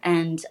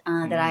 and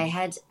that I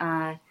had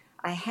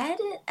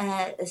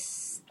a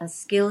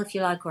skill, if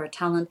you like, or a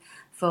talent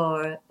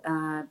for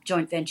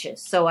joint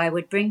ventures. So I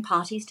would bring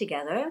parties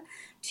together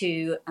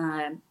to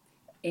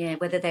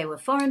whether they were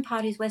foreign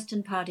parties,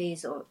 Western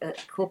parties, or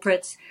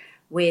corporates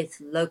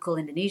with local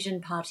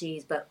Indonesian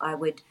parties, but I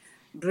would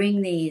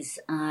bring these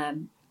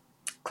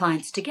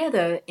clients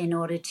together in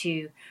order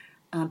to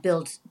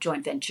build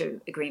joint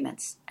venture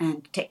agreements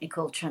and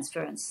technical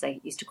transference,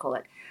 they used to call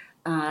it.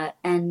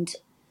 And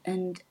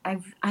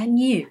I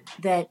knew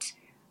that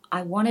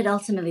I wanted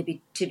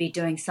ultimately to be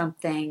doing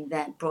something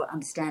that brought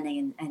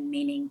understanding and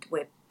meaning,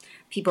 where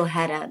people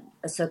had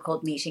a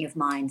so-called meeting of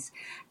minds,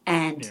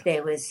 and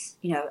there was,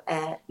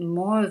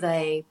 more of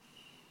a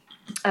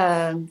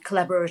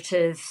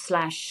collaborative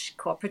 /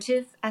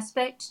 cooperative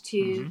aspect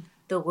to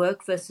the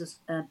work versus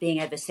being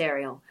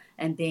adversarial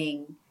and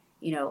being,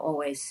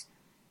 always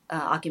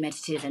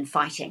argumentative and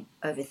fighting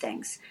over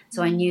things.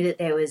 So I knew that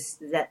there was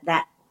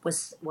that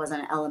was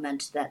an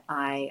element that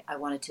I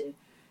wanted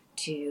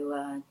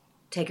to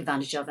take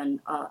advantage of and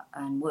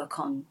work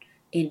on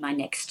in my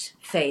next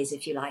phase,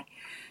 if you like.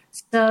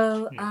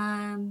 So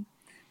and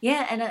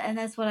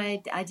that's what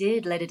I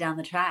did later down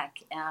the track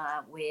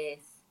with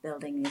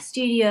building the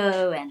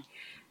studio and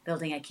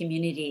building a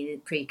community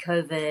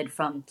pre-COVID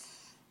from,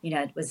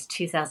 it was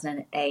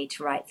 2008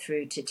 right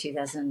through to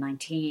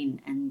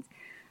 2019, and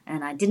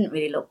I didn't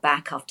really look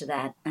back after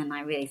that, and I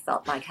really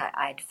felt like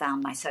I'd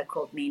found my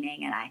so-called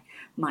meaning and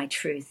my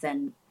truth,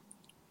 and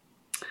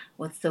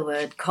what's the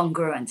word,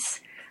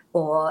 congruence,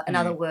 or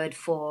another word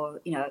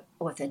for,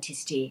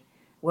 authenticity,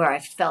 where I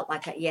felt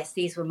like, yes,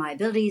 these were my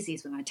abilities,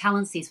 these were my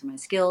talents, these were my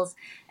skills,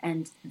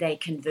 and they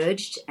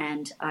converged,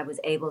 and I was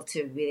able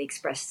to really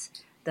express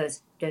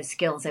those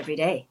skills every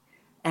day.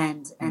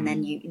 And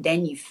then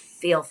you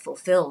feel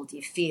fulfilled.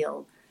 You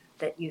feel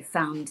that you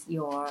found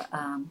your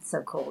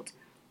so-called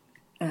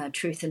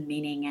truth and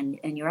meaning,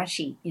 and you're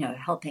actually,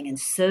 helping and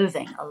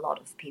serving a lot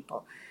of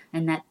people.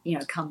 And that,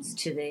 comes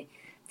to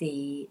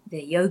the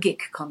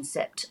yogic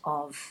concept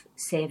of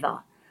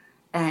seva.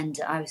 And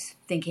I was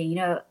thinking,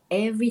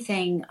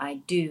 everything I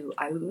do,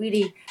 I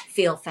really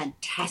feel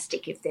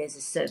fantastic if there's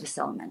a service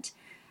element.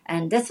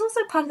 And that's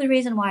also part of the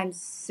reason why I'm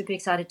super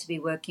excited to be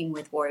working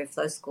with Warrior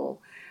Flow School,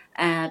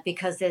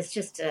 because there's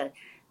just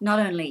not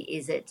only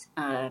is it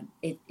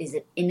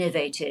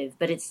innovative,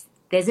 but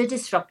there's a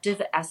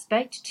disruptive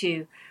aspect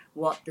to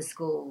what the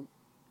school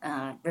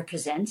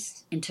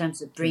represents in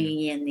terms of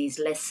bringing in these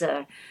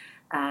lesser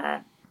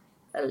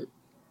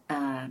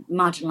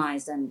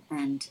marginalized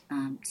and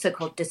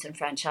so-called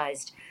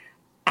disenfranchised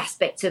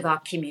aspects of our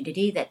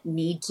community that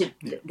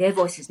their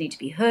voices need to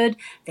be heard,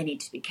 they need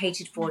to be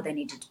catered for, they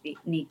need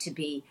to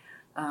be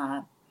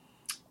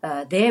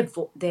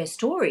their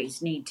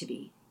stories need to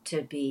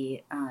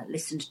be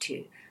listened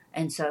to.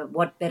 And so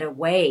what better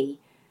way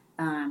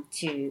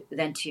to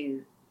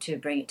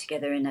bring it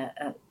together in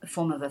a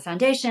form of a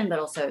foundation, but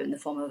also in the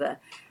form of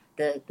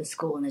the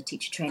school and the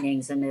teacher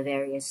trainings and the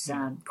various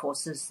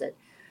courses that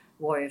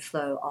Warrior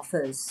Flow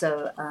offers.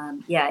 So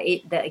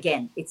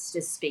it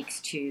just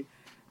speaks to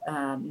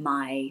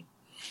my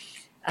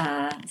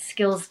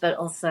skills, but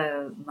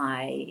also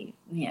my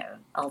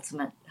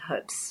ultimate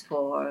hopes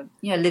for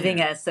living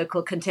a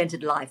so-called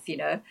contented life.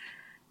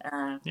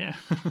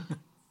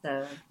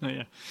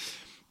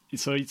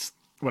 So it's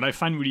what I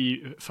find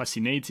really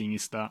fascinating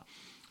is that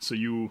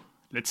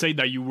let's say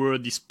that you were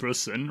this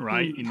person,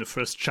 right, in the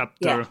first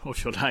chapter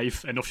of your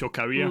life and of your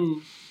career,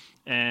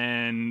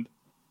 and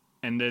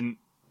then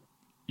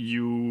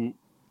you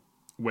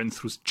went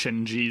through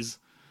changes,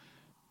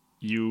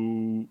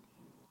 you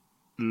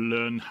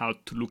learn how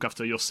to look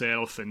after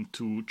yourself and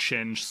to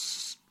change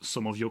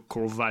some of your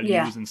core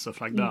values and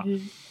stuff like that.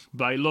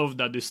 But I love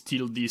that there's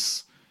still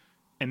this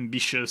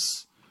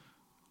ambitious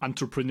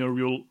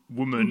entrepreneurial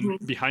woman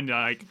behind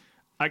it.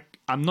 Like,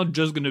 I'm not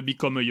just going to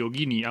become a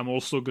yogini, I'm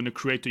also going to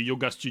create a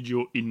yoga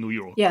studio in New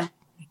York. Yeah.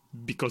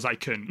 Because I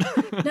can.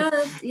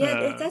 That's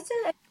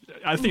it.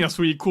 I think that's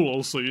really cool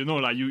also,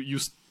 like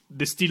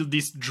there's still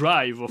this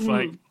drive of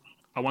like,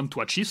 I want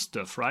to achieve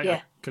stuff, right?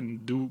 I can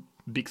do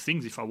big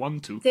things if I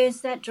want to. There's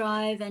that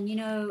drive, and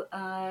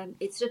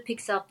it sort of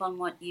picks up on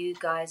what you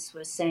guys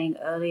were saying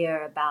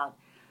earlier about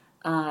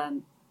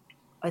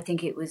I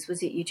think it was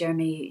it you,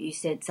 Jeremy? You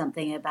said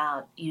something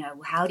about,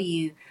 how do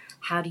you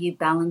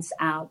balance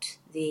out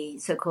the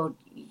so-called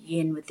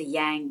yin with the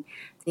yang,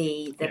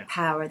 the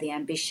power, the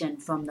ambition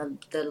from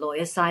the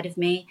lawyer side of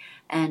me,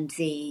 and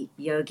the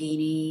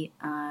yogini,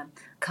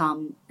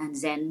 calm and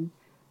zen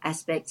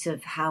aspects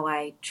of how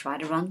I try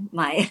to run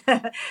my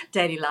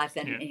daily life,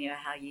 and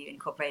how you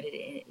incorporate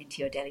it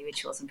into your daily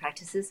rituals and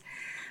practices.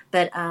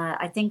 But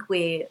I think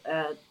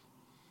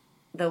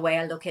the way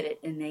I look at it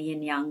in the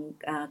yin yang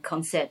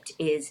concept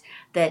is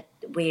that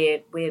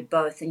we're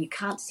both, and you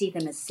can't see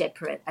them as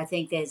separate. I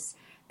think there's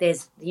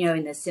there's,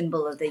 in the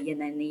symbol of the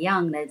yin and the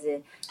yang,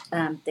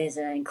 there's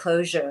an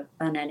enclosure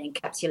and an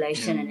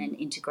encapsulation and an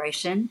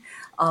integration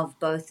of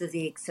both of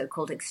the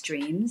so-called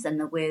extremes,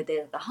 and where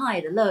the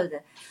high, the low,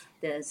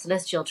 the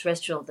celestial,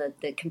 terrestrial,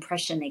 the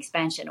compression, the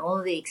expansion, all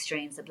of the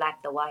extremes, the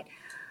black, the white.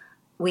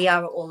 We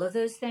are all of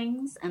those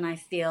things, and I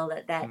feel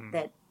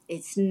that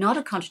it's not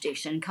a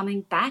contradiction.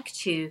 Coming back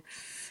to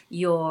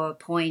your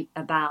point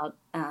about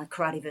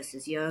karate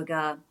versus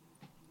yoga,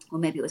 or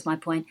maybe it was my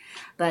point,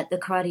 but the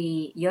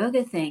karate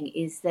yoga thing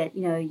is that,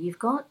 you've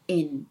got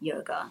in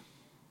yoga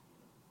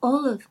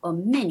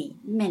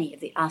many of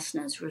the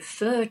asanas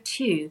refer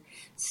to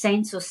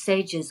saints or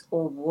sages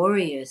or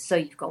warriors. So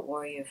you've got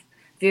warrior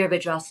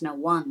Virabhadrasana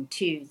 1,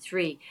 2,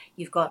 3.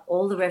 You've got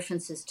all the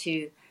references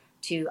to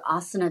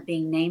asana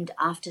being named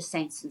after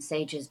saints and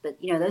sages. But,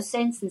 those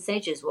saints and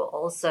sages were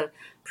also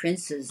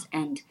princes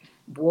and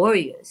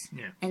warriors.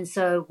 Yeah. And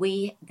so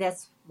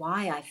that's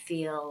why I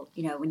feel,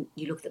 when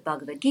you look at the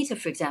Bhagavad Gita,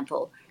 for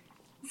example,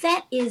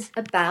 that is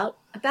about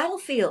a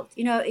battlefield.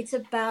 It's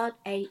about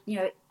a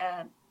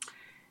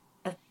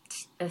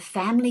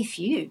family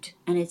feud,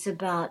 and it's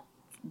about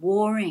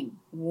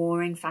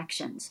warring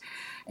factions.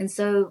 And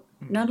so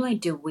not only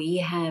do we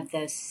have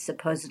those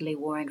supposedly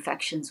warring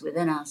factions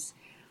within us,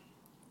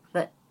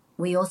 but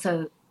we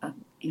also,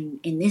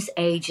 in this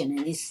age and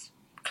in this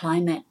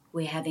climate,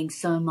 we're having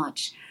so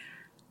much,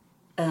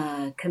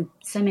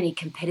 so many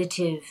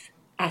competitive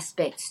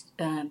aspects,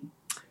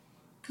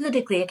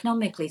 politically,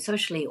 economically,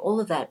 socially, all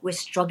of that. We're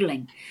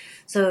struggling.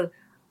 So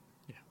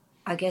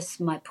I guess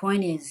my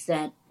point is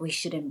that we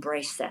should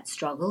embrace that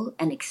struggle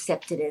and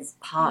accept it as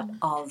part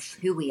of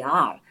who we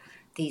are,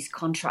 these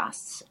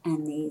contrasts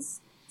and these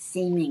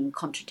seeming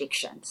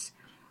contradictions.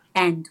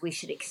 And we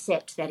should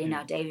accept that in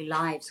our daily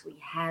lives we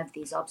have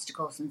these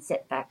obstacles and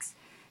setbacks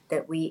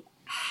that we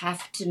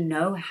have to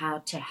know how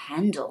to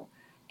handle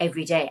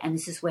every day. And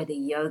this is where the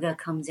yoga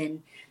comes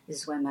in. This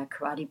is where my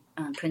karate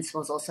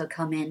principles also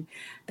come in.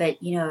 But,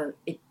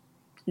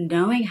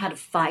 knowing how to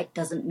fight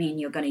doesn't mean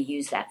you're going to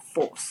use that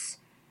force.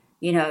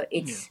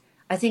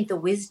 I think the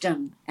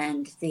wisdom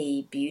and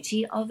the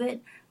beauty of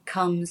it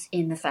comes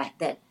in the fact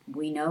that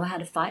we know how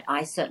to fight.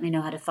 I certainly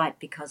know how to fight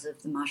because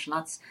of the martial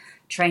arts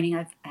training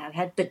I've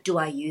had. But do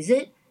I use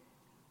it?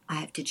 I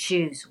have to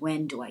choose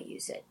when do I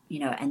use it,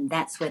 and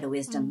that's where the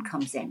wisdom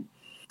comes in.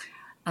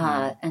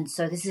 And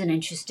so this is an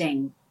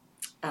interesting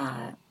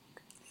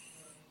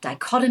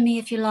dichotomy,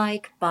 if you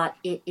like, but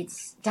it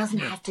doesn't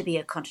have to be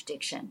a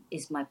contradiction,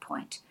 is my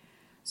point.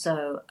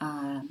 So,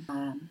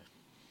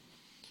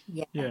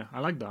 Yeah, I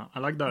like that. I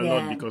like that a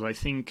lot, because I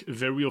think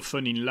very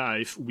often in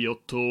life we are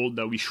told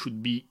that we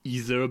should be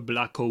either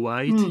black or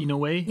white in a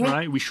way,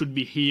 right? We should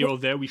be here or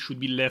there. We should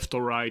be left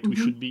or right. We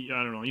should be,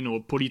 I don't know,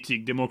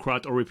 politic,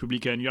 Democrat or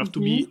Republican. You have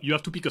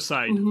to pick a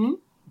side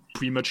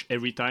pretty much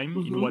every time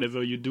in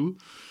whatever you do.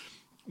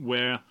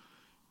 Where,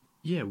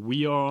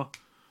 we are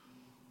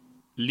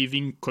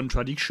living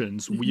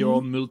contradictions. We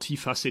are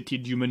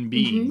multifaceted human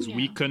beings.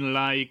 We can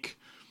like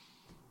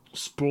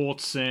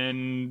sports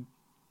and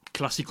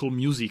classical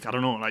music. I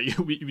don't know, like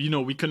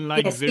we can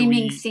like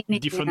very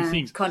different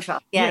things.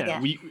 Contrast.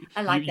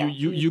 I like that.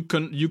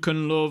 You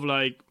can love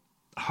like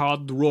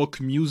hard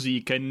rock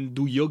music and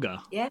do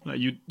yoga. Yeah. Like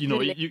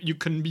you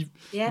can be.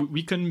 Yeah.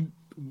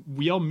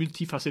 We are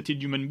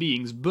multifaceted human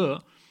beings,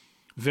 but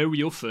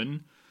very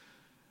often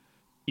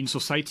in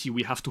society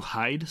we have to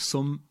hide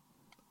some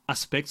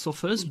aspects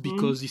of us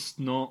because it's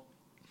not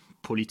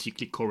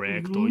politically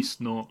correct or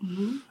it's not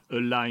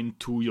aligned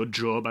to your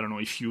job. I don't know,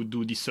 if you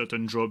do this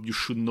certain job, you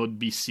should not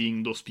be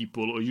seeing those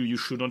people, or you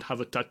should not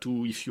have a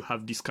tattoo if you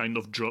have this kind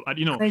of job.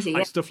 Crazy,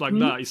 like stuff like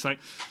that. It's like,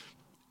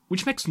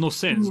 which makes no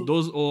sense.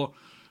 Those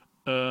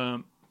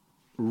are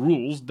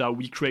rules that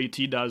we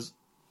created as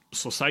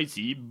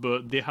society,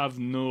 but they have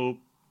no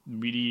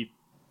really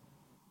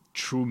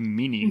true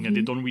meaning and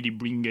they don't really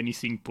bring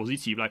anything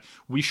positive. Like,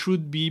 we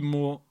should be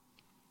more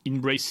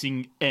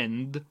embracing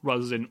and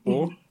rather than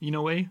or in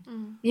a way.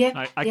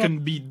 I can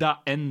be that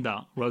and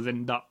that rather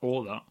than that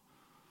or that.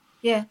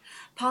 Yeah,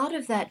 part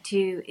of that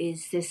too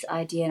is this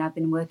idea, and I've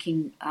been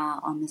working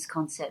on this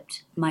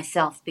concept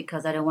myself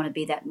because I don't want to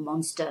be that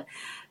monster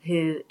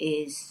who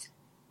is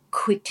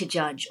quick to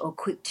judge or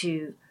quick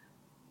to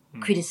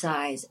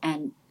criticize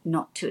and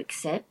not to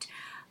accept.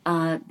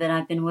 But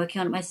I've been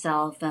working on it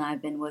myself, and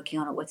I've been working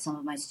on it with some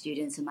of my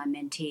students and my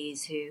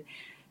mentees who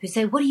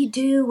say, what do you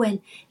do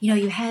when,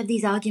 you have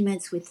these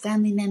arguments with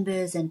family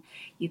members and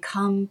you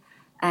come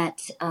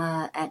at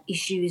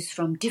issues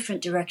from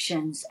different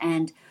directions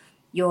and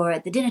you're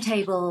at the dinner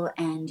table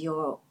and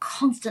you're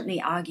constantly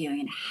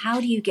arguing, and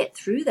how do you get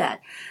through that?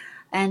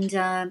 And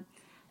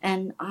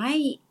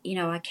I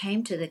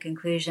came to the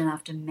conclusion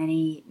after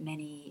many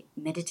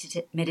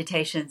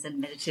meditations and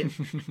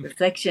meditative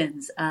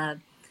reflections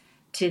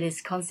to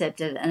this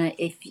concept of, and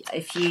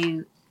if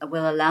you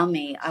will allow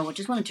me,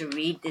 just wanted to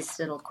read this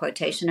little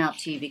quotation out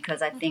to you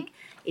because I think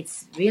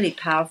it's really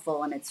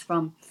powerful, and it's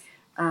from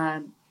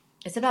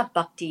it's about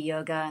bhakti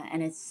yoga,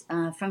 and it's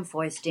from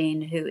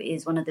Feuerstein, who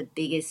is one of the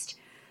biggest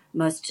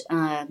most,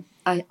 I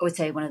would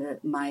say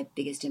my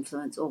biggest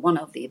influence, or one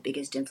of the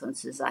biggest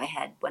influences I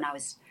had when I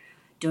was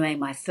doing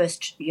my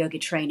first yoga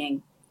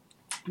training.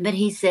 But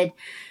he said,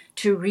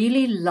 to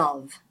really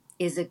love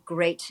is a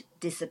great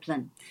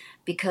discipline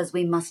because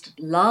we must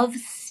love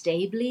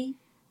stably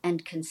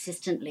and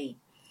consistently,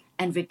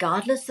 and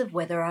regardless of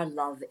whether our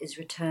love is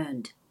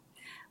returned.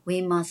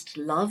 We must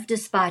love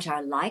despite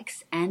our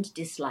likes and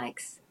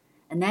dislikes,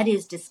 and that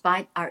is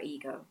despite our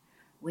ego.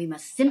 We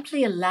must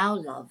simply allow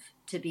love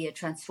to be a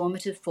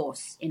transformative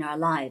force in our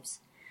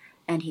lives.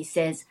 And he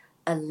says,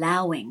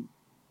 allowing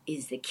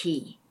is the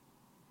key.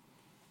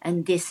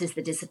 And this is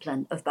the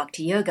discipline of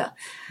Bhakti Yoga.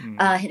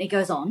 And it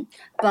goes on.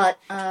 But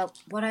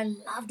what I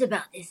loved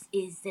about this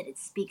is that it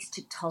speaks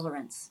to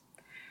tolerance.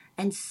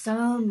 And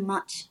so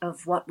much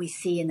of what we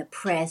see in the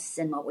press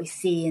and what we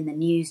see in the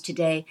news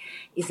today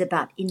is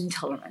about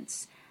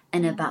intolerance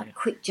and about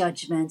quick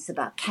judgments,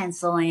 about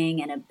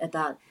cancelling and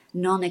about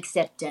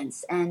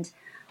non-acceptance. And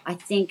I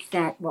think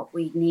that what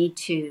we need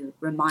to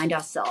remind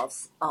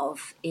ourselves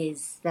of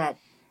is that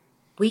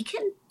we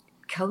can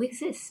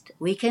coexist.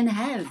 We can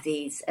have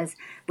these as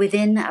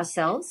within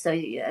ourselves. So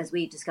as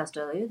we discussed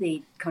earlier,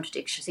 the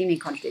seeming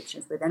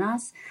contradictions within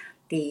us,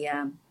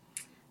 the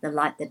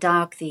light, the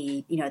dark,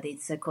 the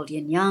so-called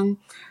yin-yang.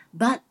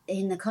 But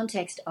in the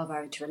context of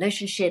our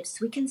interrelationships,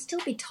 we can still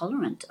be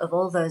tolerant of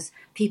all those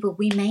people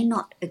we may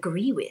not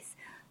agree with.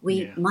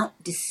 We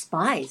might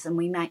despise and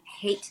we might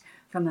hate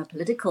from a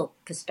political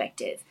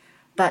perspective,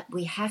 but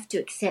we have to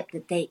accept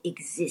that they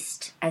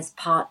exist as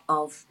part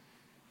of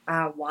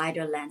our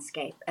wider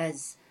landscape,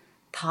 as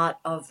part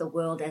of the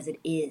world as it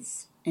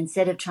is.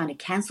 Instead of trying to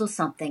cancel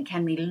something,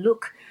 can we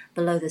look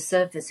below the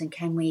surface and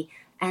can we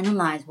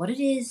analyze what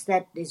it is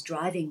that is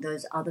driving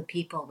those other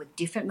people with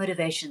different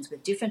motivations,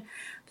 with different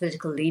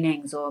political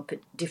leanings or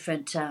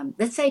different,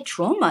 let's say,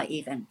 trauma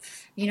even.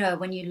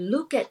 When you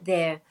look at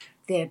their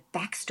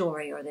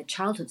backstory or their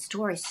childhood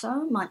story,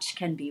 so much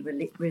can be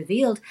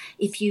revealed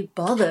if you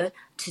bother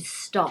to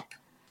stop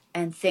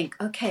and think,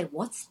 okay,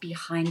 what's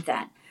behind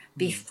that?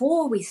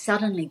 Before we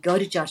suddenly go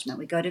to judgment,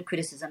 we go to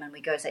criticism and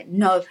we go say,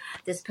 no,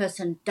 this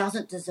person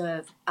doesn't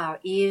deserve our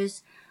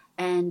ears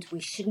and we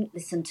shouldn't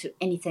listen to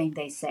anything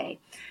they say.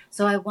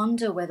 So I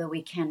wonder whether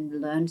we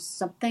can learn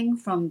something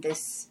from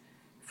this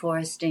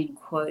Feuerstein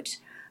quote,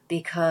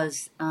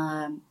 because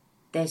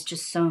there's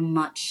just so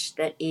much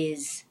that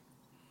is,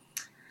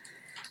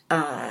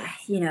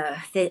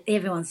 that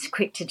everyone's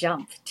quick to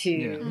jump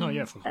to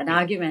an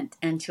argument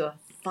and to a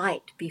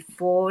fight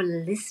before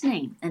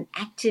listening and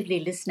actively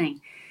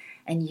listening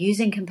and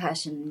using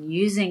compassion,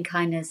 using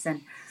kindness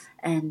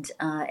and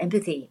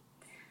empathy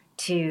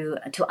to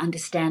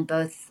understand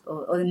both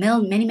or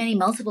many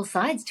multiple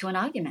sides to an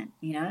argument.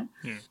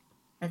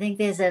 I think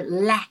there's a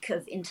lack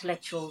of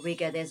intellectual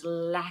rigor. There's a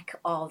lack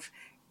of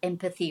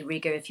empathy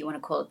rigor, if you want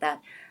to call it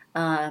that,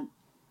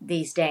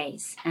 these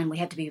days, and we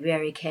have to be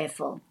very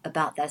careful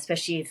about that,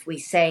 especially if we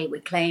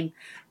claim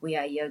we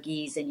are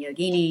yogis and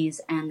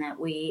yoginis and that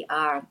we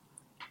are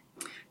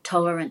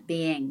tolerant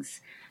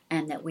beings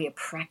and that we are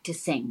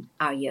practicing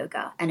our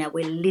yoga and that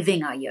we're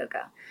living our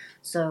yoga.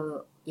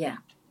 So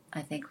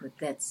I think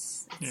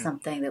that's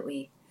something that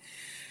we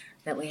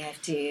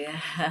have to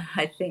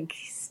I think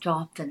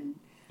stop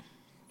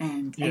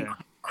and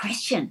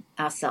question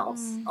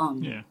ourselves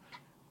on. Yeah.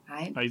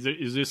 Right?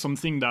 Is there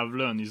something that I've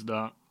learned is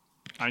that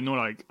I know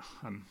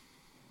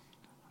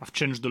I've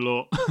changed a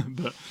lot,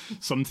 but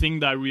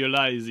something that I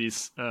realize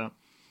is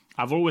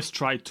I've always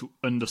tried to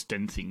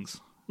understand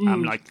things.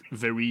 I'm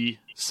very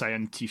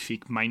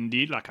scientific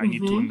minded. I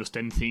need to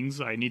understand things.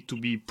 I need to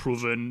be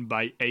proven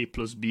by A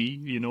plus B,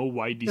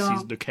 why this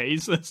is the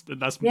case.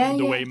 That's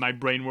the way my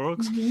brain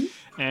works.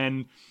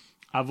 And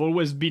I've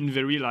always been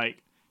very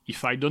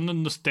if I don't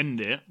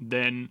understand it,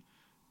 then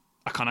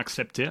I can't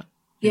accept it.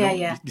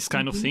 This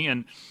kind of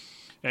thing.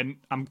 And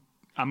I'm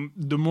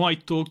the more I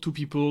talk to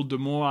people, the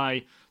more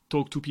I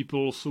talk to people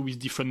also with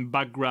different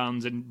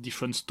backgrounds and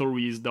different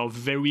stories that are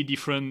very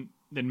different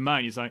than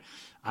mine. It's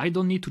I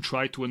don't need to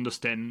try to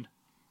understand,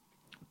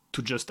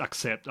 to just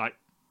accept,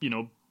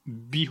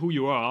 be who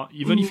you are,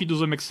 even if it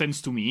doesn't make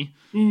sense to me.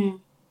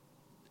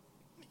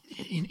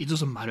 It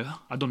doesn't matter.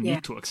 I don't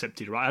need to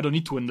accept it, right? I don't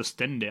need to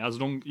understand it. As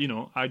long,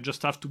 I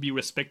just have to be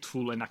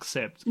respectful and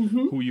accept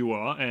who you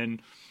are.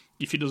 And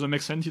if it doesn't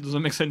make sense, it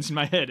doesn't make sense in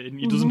my head.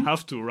 And it doesn't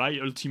have to, right?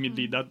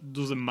 Ultimately, that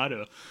doesn't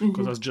matter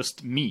because that's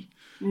just me.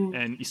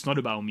 And it's not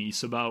about me.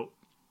 It's about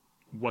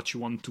what you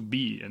want to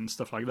be and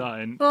stuff like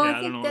that. And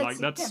I don't know,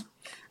 that's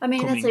I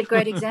mean, that's a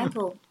great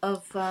example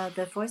of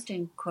the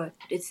Feuerstein quote.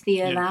 It's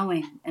the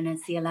allowing and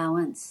it's the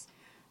allowance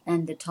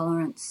and the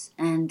tolerance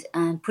and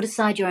put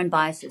aside your own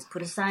biases,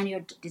 put aside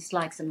your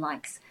dislikes and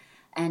likes,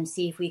 and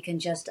see if we can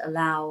just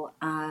allow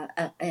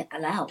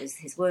is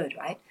his word,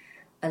 right?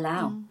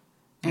 Allow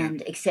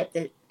and accept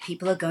that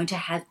people are going to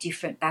have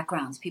different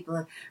backgrounds. People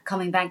are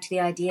coming back to the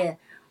idea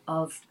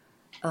of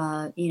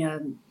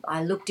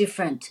I look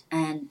different,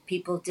 and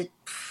people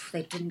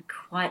didn't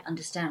quite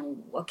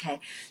understand. Okay,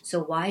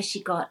 so why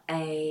she got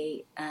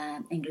a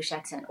English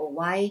accent, or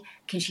why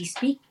can she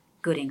speak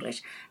good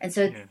English. And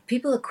so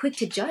people are quick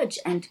to judge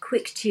and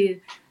quick to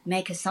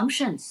make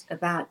assumptions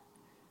about,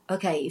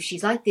 okay, if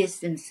she's like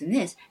this and this and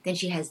this, then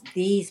she has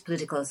these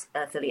political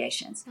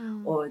affiliations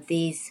or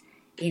these,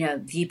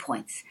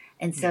 viewpoints.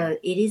 And so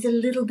it is a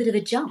little bit of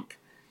a jump.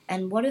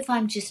 And what if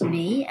I'm just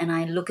me and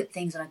I look at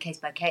things on a case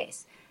by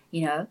case,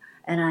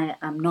 and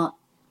I'm not,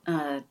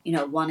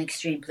 one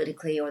extreme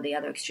politically or the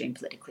other extreme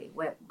politically?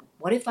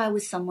 What if I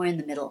was somewhere in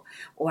the middle,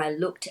 or I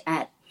looked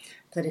at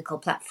political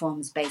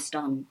platforms based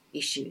on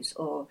issues,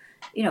 or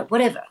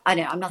whatever? I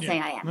know I'm not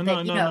saying I am. You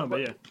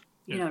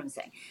know what I'm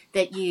saying.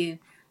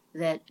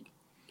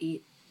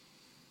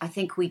 I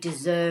think we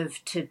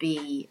deserve to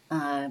be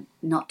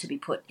not to be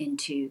put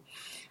into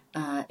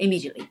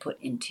immediately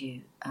put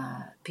into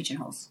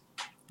pigeonholes.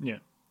 Yeah.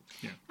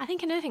 I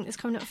think another thing that's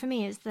coming up for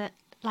me is that,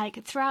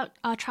 like, throughout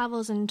our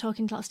travels and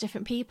talking to lots of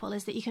different people,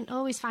 is that you can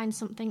always find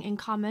something in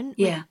common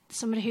with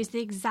somebody who's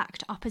the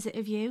exact opposite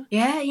of you.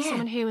 Yeah.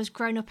 Someone who has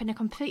grown up in a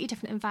completely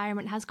different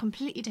environment, has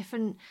completely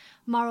different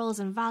morals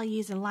and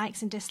values and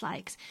likes and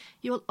dislikes.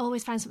 You will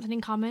always find something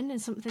in common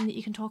and something that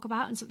you can talk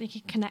about and something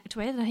you can connect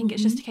with. And I think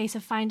it's just a case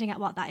of finding out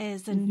what that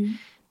is and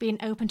being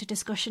open to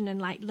discussion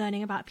and, like,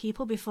 learning about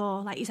people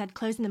before, like you said,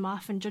 closing them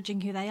off and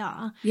judging who they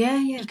are. Yeah.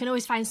 You can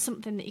always find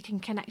something that you can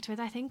connect with,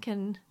 I think,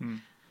 and...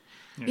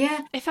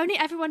 Yeah. If only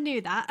everyone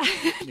knew that,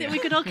 that we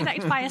could all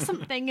connect via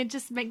something and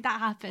just make that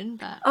happen.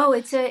 But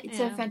it's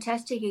a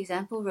fantastic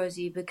example,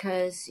 Rosie,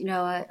 because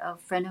a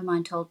friend of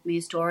mine told me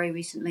a story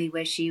recently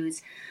where she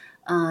was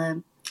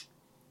in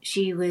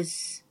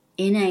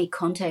a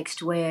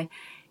context where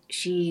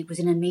she was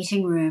in a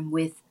meeting room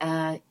with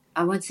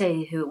I won't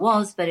say who it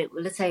was, but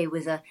let's say it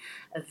was a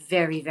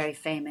very, very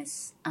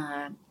famous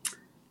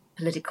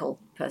political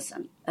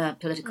person,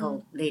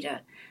 political leader,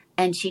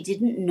 and she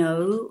didn't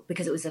know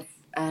because it was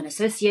an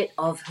associate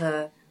of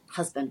her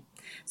husband.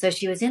 So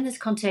she was in this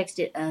context.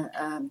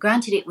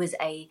 Granted, it was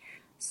a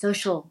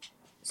social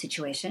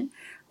situation,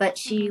 but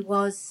she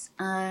was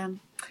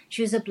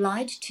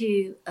obliged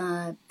to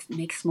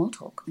make small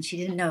talk, and she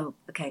didn't know.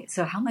 Okay,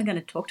 so how am I going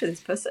to talk to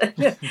this person?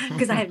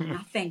 Because I have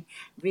nothing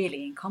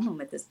really in common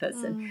with this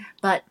person.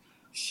 But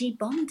she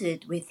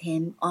bonded with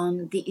him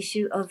on the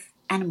issue of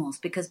animals,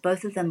 because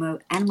both of them were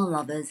animal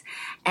lovers,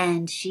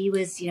 and she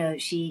was,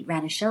 she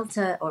ran a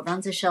shelter or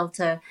runs a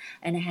shelter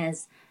and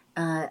has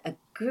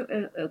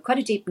quite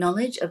a deep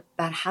knowledge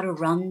about how to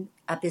run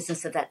a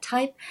business of that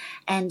type.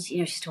 And,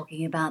 she's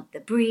talking about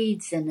the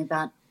breeds and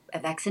about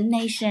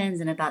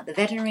vaccinations and about the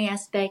veterinary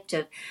aspect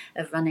of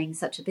running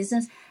such a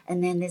business.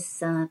 And then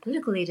this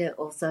political leader,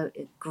 also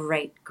a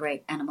great,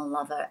 great animal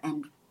lover,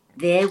 and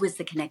there was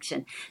the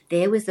connection.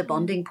 There was the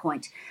bonding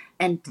point.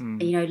 And,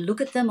 look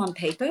at them on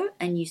paper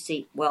and you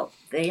see, well,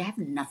 they have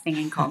nothing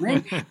in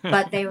common,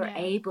 but they were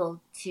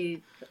able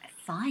to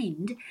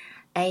find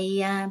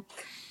a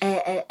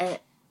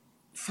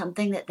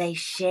something that they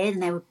shared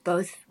and they were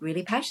both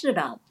really passionate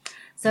about.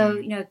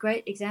 So,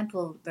 great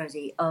example,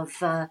 Rosie,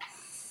 of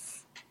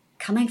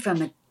coming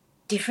from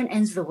different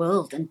ends of the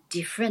world and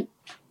different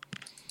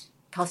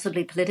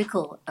possibly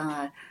political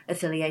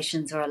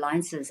affiliations or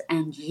alliances,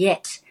 and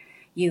yet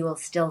you will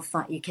still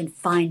you can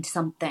find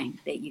something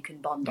that you can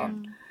bond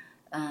on.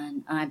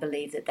 And I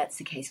believe that that's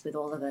the case with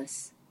all of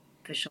us,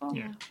 for sure.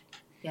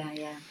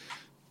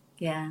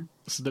 Yeah.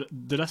 So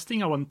the last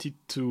thing I wanted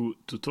to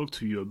talk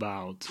to you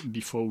about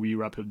before we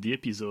wrap up the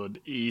episode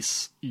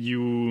is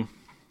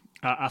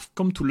I've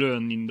come to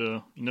learn in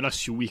the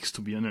last few weeks,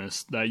 to be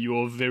honest, that you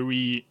are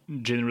very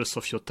generous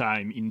of your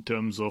time in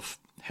terms of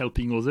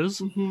helping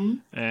others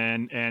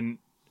and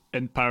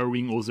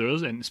empowering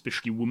others, and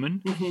especially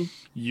women.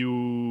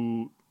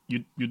 You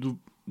do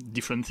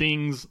different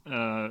things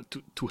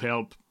to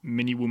help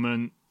many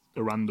women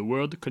around the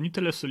world. Can you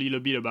tell us a little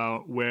bit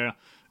about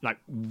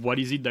what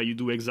is it that you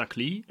do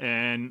exactly,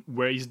 and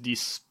where is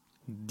this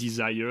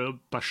desire,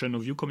 passion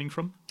of you coming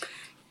from?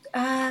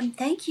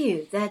 Thank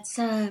you. That's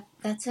one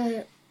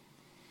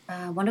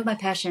of my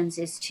passions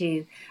is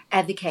to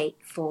advocate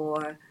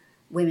for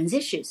women's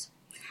issues.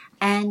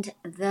 And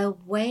the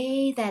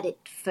way that it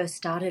first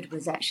started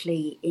was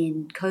actually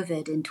in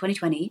COVID in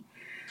 2020.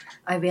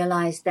 I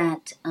realized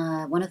that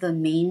one of the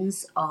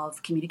means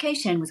of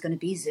communication was going to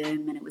be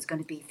Zoom, and it was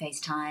going to be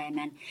FaceTime,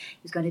 and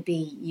it was going to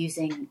be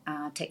using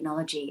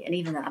technology. And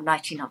even though I'm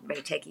actually not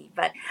very techie,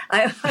 but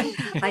I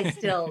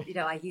still,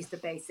 I use the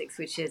basics,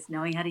 which is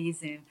knowing how to use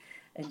Zoom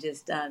and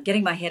just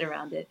getting my head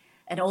around it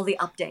and all the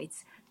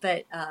updates.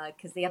 But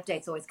because the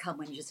updates always come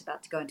when you're just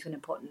about to go into an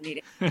important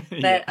meeting.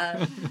 But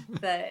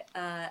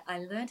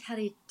I learned how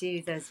to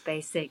do those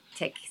basic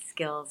tech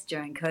skills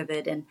during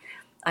COVID. And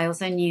I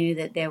also knew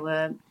that there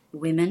were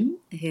women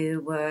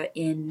who were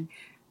in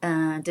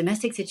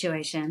domestic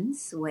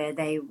situations where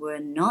they were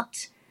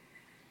not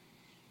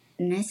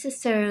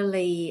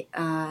necessarily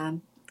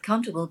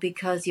comfortable,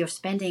 because you're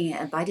spending,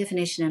 by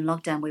definition in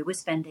lockdown, we were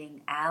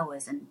spending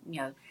hours and,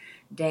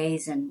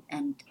 days and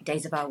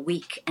days of our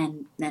week,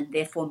 and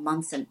therefore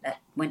months, and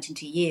that went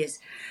into years,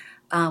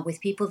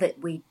 with people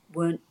that we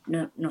weren't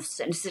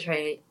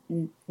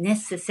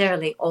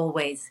necessarily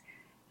always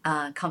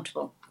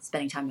comfortable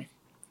spending time with.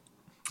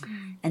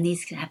 And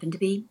these happen to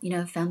be,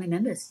 family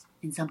members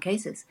in some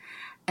cases.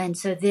 And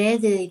so there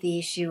the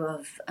issue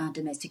of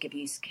domestic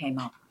abuse came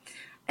up.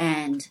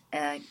 And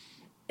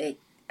it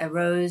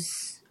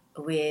arose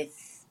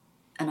with,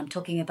 and I'm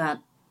talking about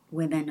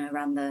women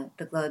around the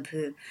globe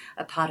who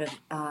are part of,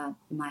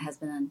 my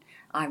husband and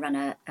I run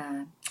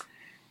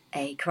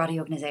a karate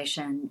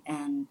organization.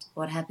 And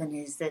what happened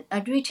is that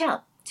I'd reach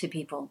out to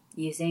people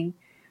using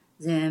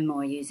Zoom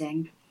or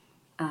using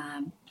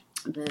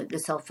the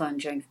cell phone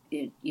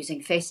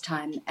using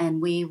FaceTime,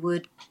 and we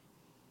would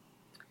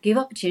give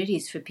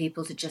opportunities for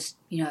people to just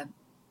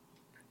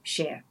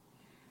share.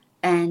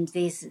 And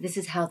this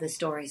is how the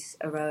stories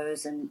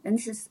arose, and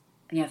this is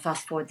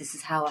fast forward. This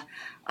is how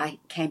I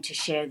came to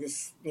share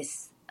this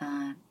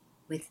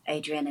with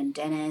Adrian and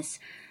Dennis,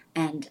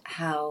 and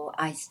how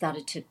I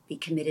started to be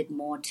committed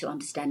more to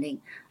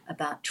understanding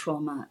about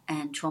trauma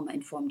and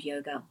trauma-informed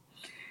yoga.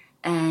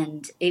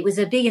 And it was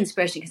a big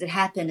inspiration because it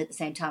happened at the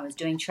same time I was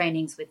doing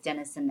trainings with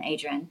Dennis and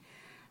Adrian.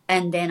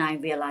 And then I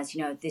realized,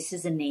 this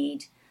is a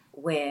need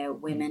where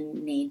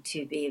women need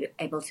to be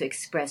able to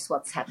express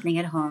what's happening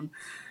at home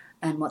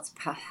and what's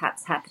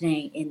perhaps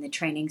happening in the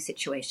training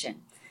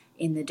situation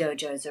in the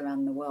dojos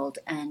around the world.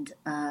 And,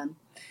 I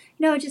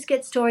just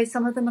get stories.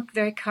 Some of them are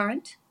very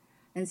current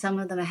and some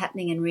of them are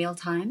happening in real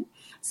time.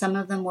 Some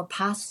of them were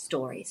past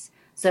stories.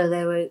 So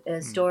there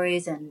were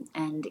stories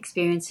and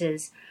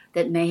experiences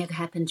that may have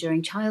happened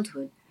during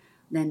childhood.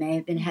 They may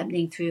have been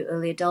happening through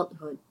early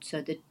adulthood,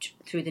 so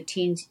through the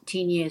teen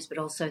years, but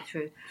also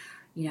through,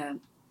 their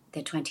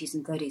 20s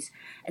and 30s.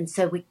 And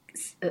so we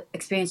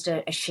experienced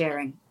a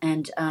sharing.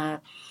 And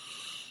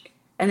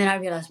then I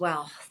realized,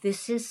 wow,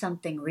 this is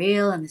something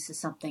real, and this is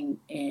something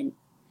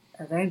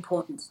very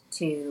important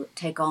to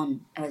take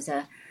on as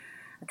a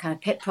kind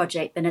of pet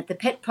project. And the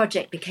pet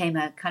project became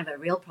a kind of a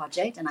real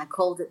project, and I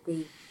called it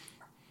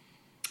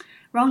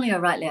wrongly or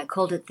rightly, I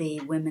called it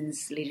the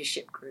Women's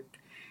Leadership Group.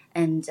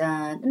 And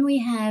we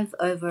have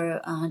over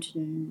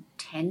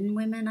 110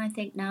 women, I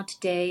think, now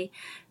today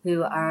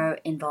who are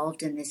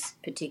involved in this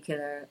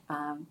particular,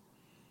 I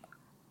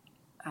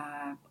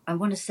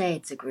want to say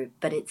it's a group,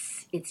 but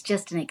it's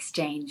just an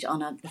exchange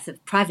on it's a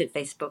private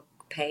Facebook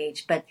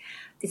page. But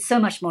it's so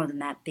much more than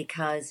that,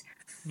 because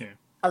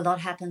a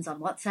lot happens on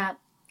WhatsApp,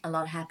 a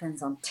lot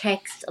happens on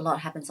text, a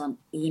lot happens on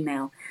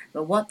email.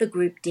 But what the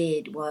group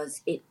did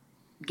was it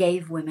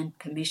gave women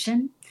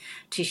permission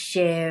to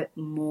share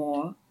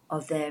more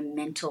of their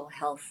mental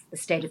health, the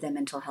state of their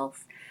mental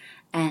health,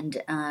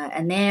 and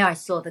there I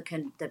saw the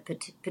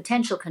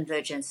potential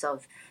convergence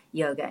of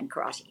yoga and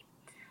karate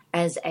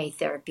as a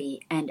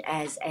therapy and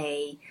as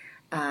a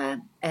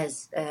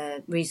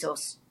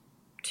resource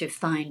to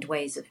find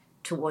ways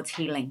towards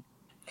healing.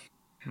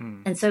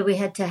 And so we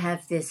had to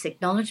have this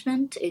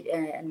acknowledgement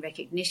and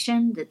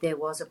recognition that there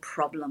was a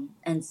problem.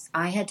 And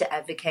I had to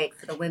advocate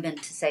for the women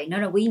to say,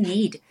 no, we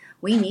need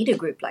a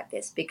group like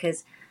this,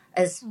 because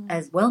as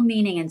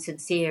well-meaning and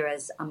sincere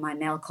as my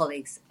male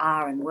colleagues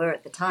are and were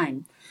at the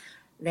time,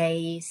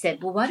 they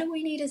said, well, why do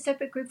we need a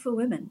separate group for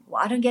women?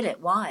 Well, I don't get it.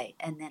 Why?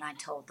 And then I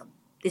told them,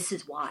 this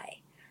is why.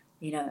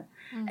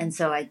 And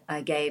so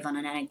I gave on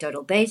an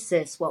anecdotal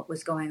basis what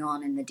was going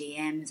on in the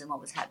DMs and what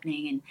was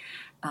happening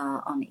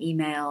on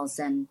emails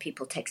and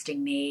people texting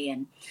me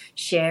and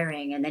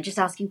sharing, and they're just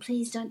asking,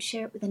 please don't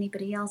share it with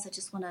anybody else. I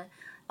just want to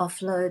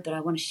offload, but I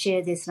want to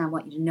share this, and I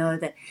want you to know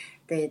that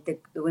the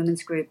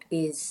women's group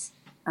is,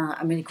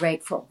 I'm really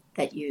grateful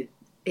that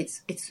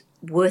it's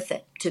worth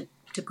it to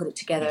put it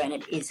together, and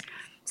it is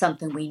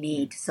something we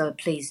need. So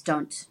please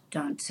don't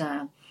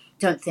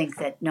think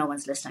that no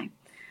one's listening.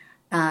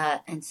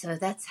 And so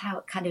that's how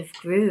it kind of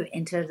grew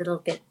into a little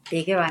bit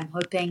bigger. I'm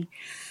hoping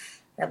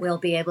that we'll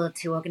be able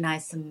to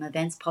organize some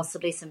events,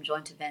 possibly some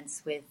joint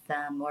events with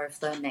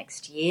Moraflow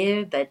next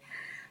year. But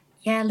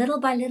yeah, little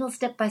by little,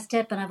 step by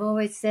step. And I've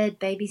always said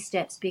baby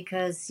steps,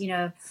 because,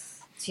 to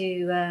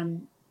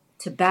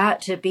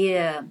be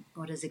a,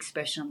 what is the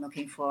expression I'm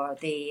looking for?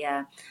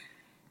 To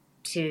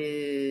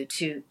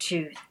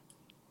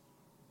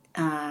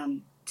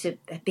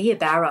be a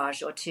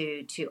barrage, or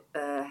to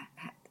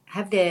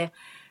have there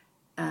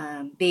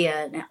be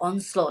an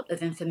onslaught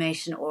of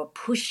information, or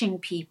pushing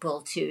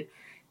people to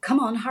come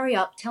on, hurry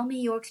up, tell me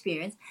your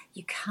experience.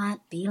 You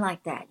can't be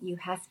like that. You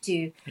have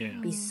to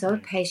be so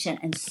patient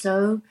and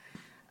so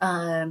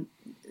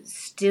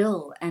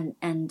still and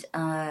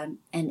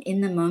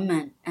in the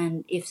moment.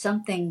 And if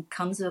something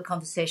comes of a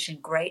conversation,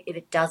 great. If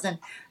it doesn't,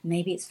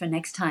 maybe it's for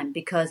next time,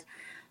 because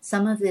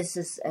some of this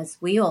is, as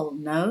we all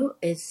know,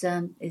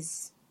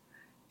 is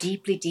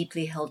deeply,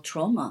 deeply held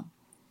trauma.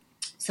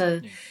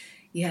 So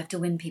you have to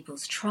win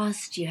people's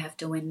trust. You have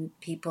to win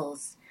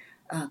people's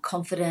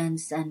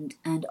confidence, and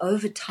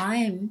over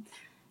time,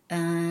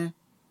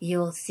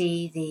 you'll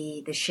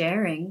see the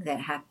sharing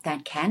that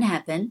can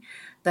happen,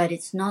 but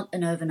it's not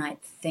an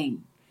overnight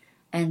thing,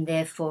 and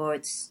therefore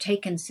it's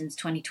taken since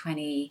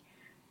 2020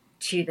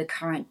 to the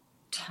current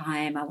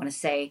time. I want to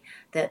say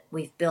that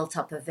we've built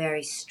up a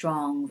very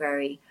strong,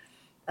 very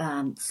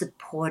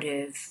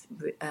supportive,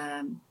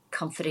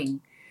 comforting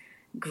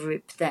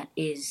group that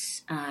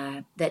is,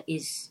 I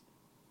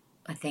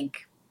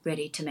think,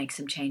 ready to make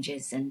some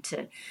changes and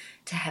to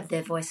have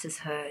their voices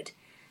heard.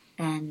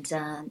 And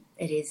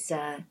it's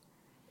you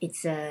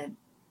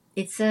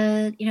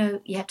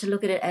have to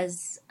look at it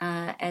as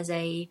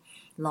a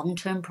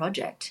long-term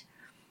project.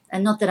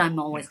 And not that I'm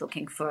always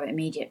looking for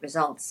immediate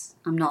results.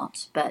 I'm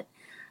not, but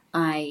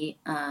there's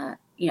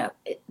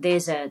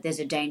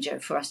a danger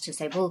for us to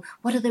say, well,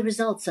 what are the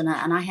results? And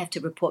I have to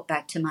report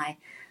back to my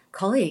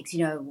colleagues,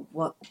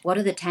 what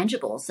are the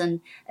tangibles?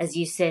 And as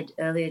you said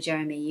earlier,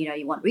 Jeremy,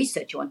 you want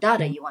research, you want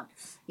data, you want,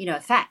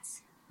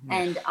 facts.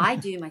 And I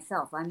do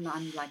myself. I'm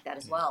like that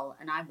as well.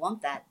 And I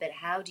want that. But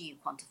how do you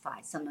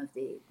quantify some of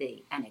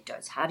the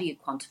anecdotes? How do you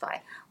quantify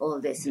all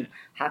of this? And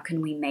how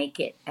can we make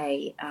it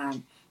a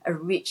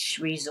rich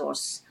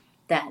resource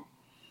that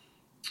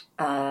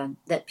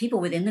people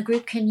within the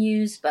group can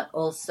use, but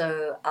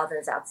also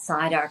others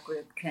outside our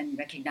group can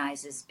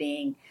recognize as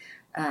being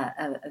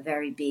a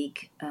very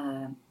big.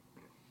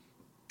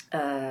 It's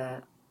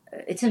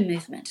a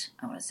movement.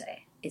 I want to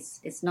say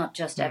it's not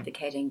just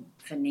advocating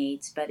for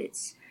needs, but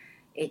it's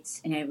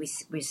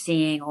we're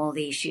seeing all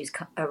the issues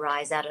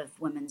arise out of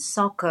women's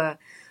soccer,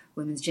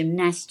 women's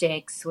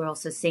gymnastics. We're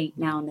also seeing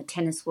now in the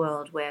tennis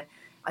world, where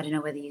I don't know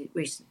whether you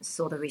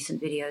saw the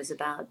recent videos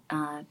about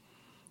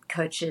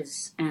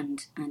coaches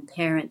and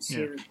parents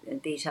who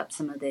beat up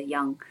some of the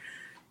young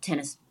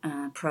tennis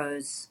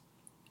pros.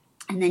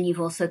 And then you've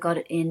also got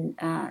it in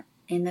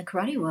the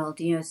karate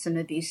world, some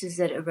abuses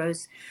that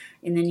arose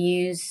in the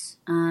news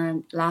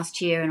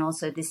last year and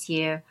also this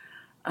year.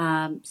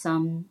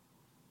 Some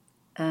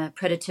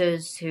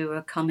predators who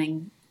are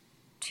coming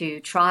to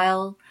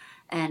trial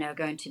and are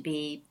going to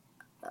be,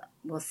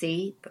 we'll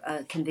see,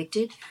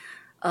 convicted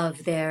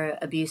of their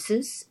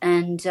abuses.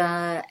 And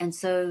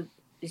so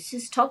this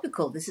is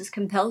topical, this is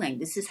compelling,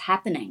 this is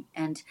happening,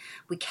 and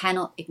we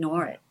cannot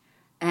ignore it.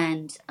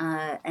 And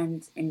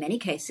in many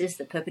cases,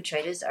 the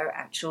perpetrators are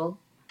actual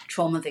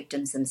trauma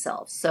victims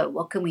themselves. So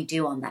what can we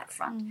do on that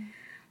front?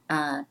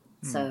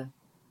 So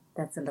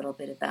that's a little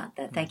bit about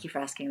that. Thank you for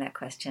asking that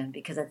question,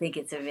 because I think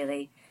it's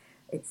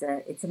it's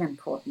an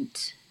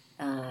important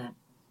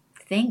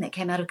thing that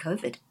came out of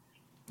COVID,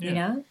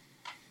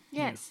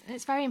 Yes,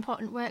 it's very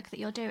important work that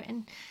you're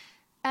doing.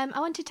 I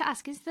wanted to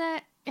ask, if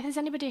there's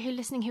anybody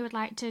listening who would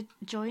like to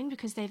join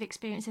because they've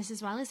experienced this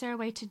as well, is there a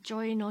way to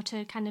join or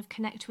to kind of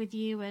connect with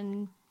you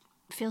and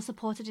feel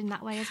supported in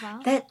that way as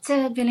well? That's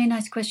a really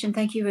nice question.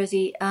 Thank you,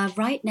 Rosie.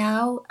 Right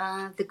now,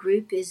 the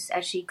group is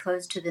actually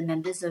closed to the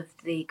members of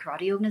the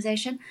karate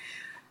organization.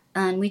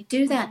 And we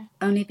do that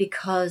only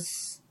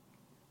because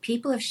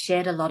people have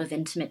shared a lot of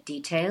intimate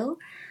detail,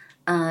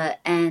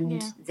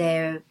 and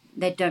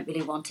they don't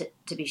really want it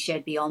to be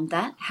shared beyond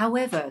that.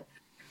 However,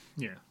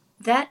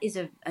 that is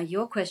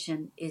your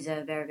question is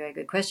a very, very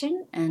good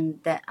question, and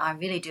that I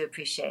really do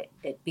appreciate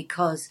it,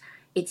 because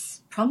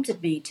it's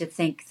prompted me to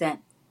think that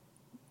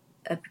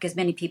because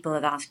many people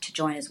have asked to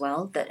join as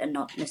well that are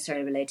not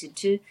necessarily related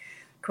to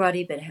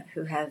karate, but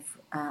who have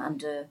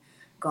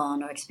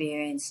undergone or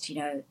experienced,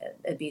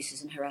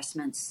 abuses and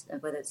harassments,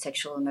 whether it's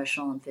sexual,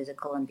 emotional, and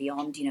physical, and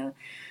beyond,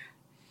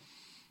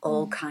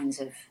 all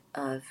kinds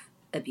of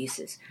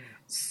abuses.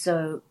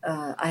 So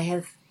I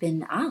have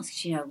been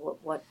asked,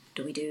 what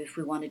do we do if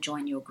we want to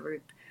join your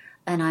group?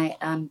 And I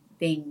am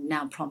being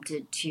now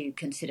prompted to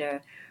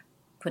consider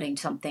putting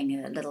something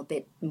a little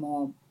bit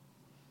more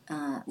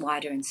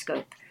wider in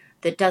scope.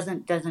 That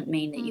doesn't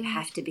mean that you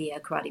have to be a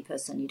karate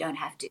person. You don't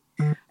have to.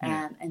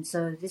 And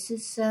so this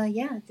is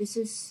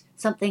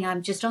something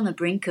I'm just on the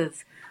brink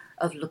of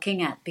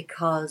looking at,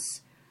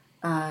 because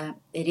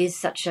it is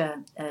such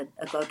a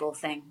global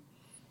thing,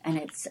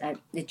 and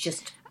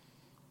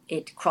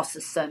it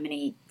crosses so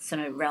many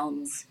sort of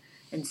realms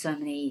and so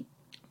many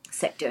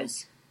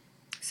sectors.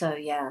 So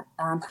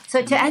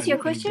so to answer your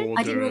question,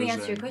 I didn't really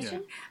answer your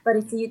question, but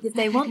if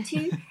they want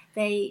to,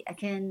 they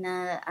can,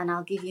 and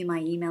I'll give you my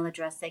email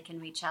address. They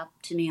can reach out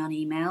to me on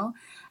email,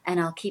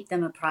 and I'll keep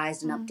them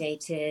apprised and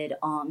updated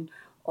on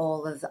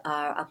all of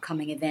our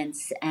upcoming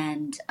events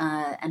and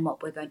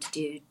what we're going to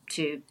do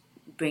to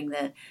bring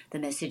the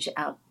message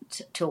out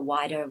to a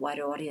wider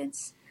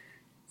audience.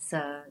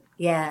 So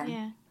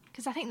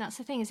because I think that's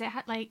the thing, is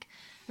like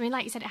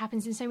you said, it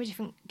happens in so many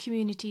different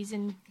communities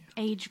and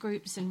age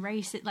groups and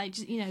race. It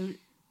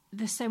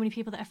there's so many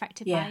people that are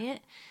affected by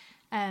it.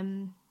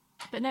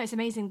 But no, it's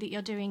amazing that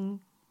you're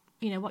doing,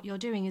 what you're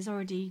doing is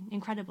already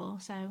incredible.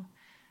 So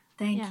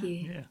thank you.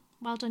 Yeah.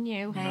 Well done,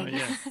 you.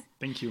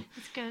 Thank you.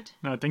 It's good.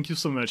 No, thank you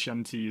so much,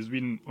 Yanti. It's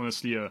been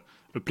honestly a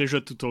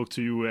pleasure to talk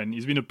to you, and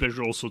it's been a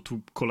pleasure also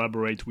to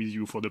collaborate with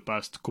you for the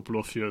past couple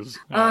of years.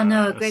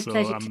 Great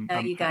pleasure to know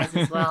you guys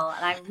as well.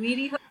 And I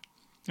really hope.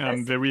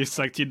 I'm very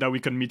excited that we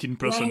can meet in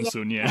person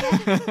soon. Yeah,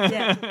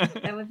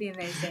 that would be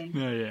amazing.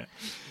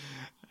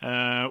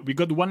 We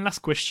got one last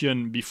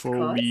question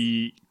before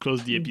we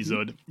close the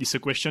episode. It's a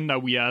question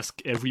that we ask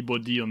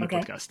everybody on the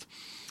podcast.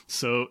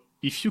 So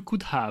if you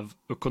could have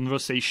a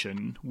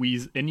conversation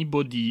with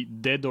anybody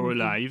dead or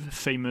alive,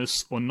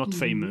 famous or not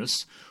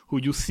famous, who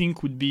you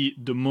think would be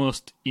the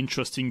most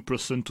interesting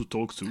person to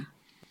talk to,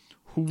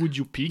 who would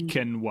you pick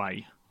and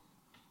why?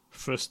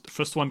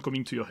 First one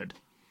coming to your head.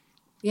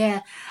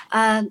 Yeah.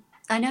 I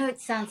know it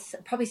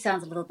probably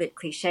sounds a little bit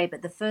cliche,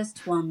 but the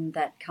first one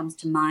that comes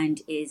to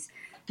mind is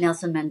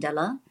Nelson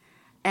Mandela.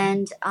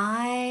 And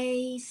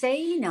I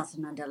say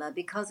Nelson Mandela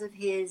because of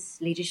his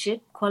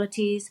leadership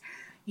qualities.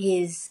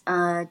 His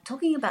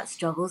talking about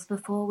struggles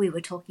before, we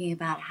were talking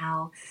about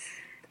how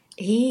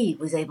he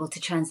was able to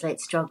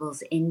translate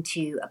struggles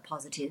into a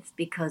positive,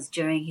 because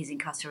during his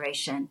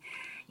incarceration,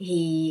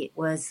 he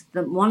was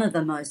one of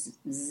the most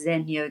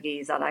Zen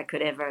yogis that I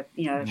could ever,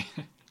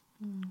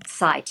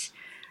 cite,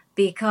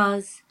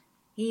 because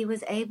he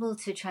was able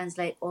to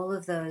translate all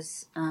of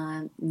those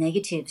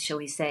negatives, shall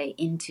we say,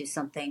 into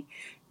something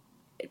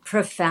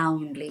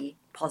profoundly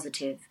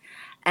positive.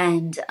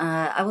 And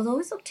I will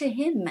always look to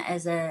him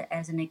as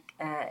an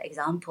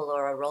example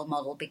or a role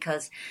model,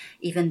 because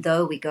even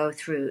though we go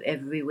through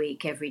every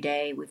week, every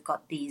day, we've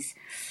got these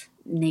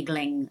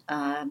niggling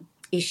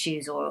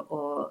issues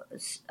or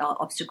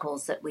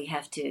obstacles that we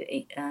have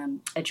to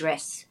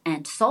address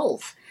and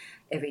solve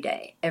every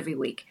day, every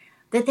week,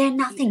 that they're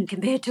nothing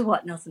compared to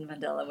what Nelson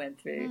Mandela went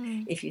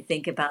through, if you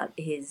think about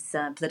his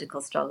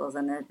political struggles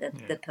and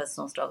the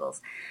personal struggles.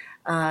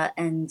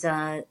 And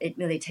it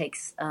really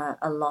takes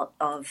a lot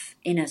of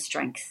inner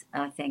strength,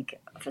 I think,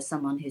 for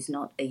someone who's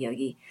not a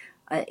yogi.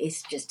 I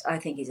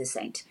think he's a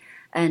saint.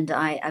 And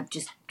I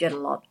just get a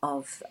lot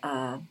of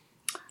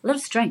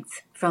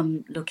strength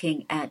from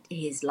looking at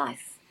his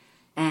life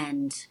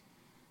and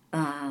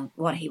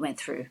what he went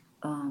through.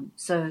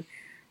 So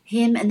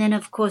him, and then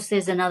of course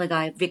there's another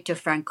guy, Viktor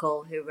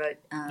Frankl, who wrote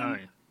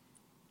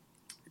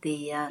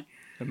the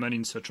Man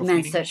in Search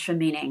for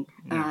Meaning.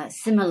 Yeah.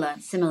 Similar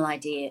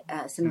idea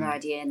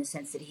in the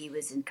sense that he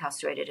was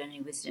incarcerated and he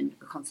was in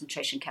a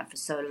concentration camp for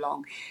so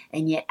long,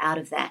 and yet out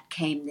of that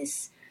came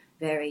this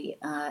very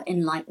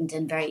enlightened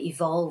and very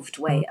evolved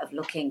way of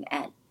looking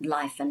at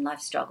life and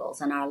life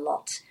struggles and our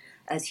lot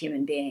as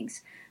human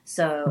beings.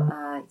 So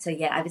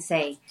yeah, I would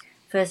say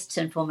first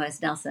and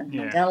foremost Nelson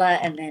Mandela,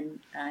 and then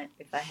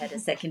if I had a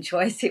second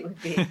choice, it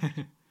would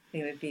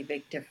be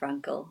Viktor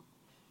Frankl.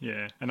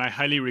 Yeah, and I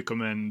highly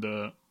recommend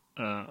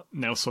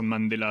Nelson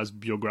Mandela's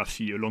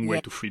biography, A Long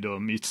Way to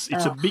Freedom. It's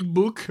a big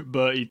book,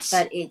 but it's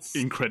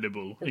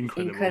incredible.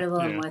 Incredible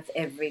and worth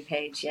every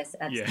page. Yes,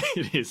 absolutely.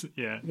 Yeah, it is.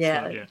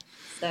 Yeah.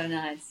 So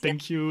nice.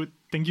 Thank you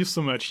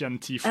so much,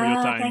 Yanti, for your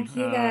time. Thank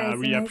you, guys. I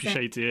really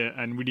appreciate it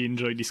and really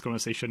enjoyed this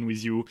conversation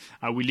with you.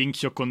 I will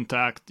link your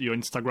your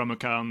Instagram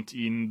account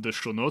in the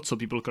show notes so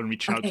people can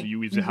reach out to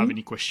you if they have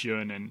any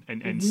question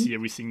and see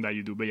everything that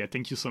you do. But yeah,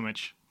 thank you so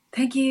much.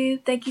 Thank you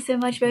so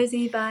much,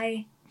 Rosie.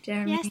 Bye,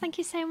 Jeremy. Yes, thank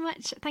you so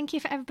much. Thank you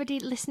for everybody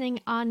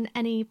listening on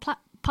any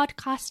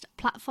podcast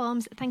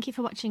platforms. Thank you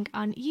for watching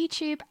on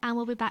YouTube, and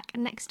we'll be back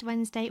next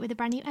Wednesday with a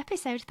brand new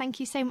episode. Thank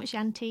you so much,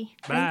 Yanti.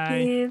 Bye.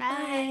 Thank you.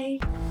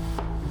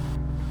 Bye.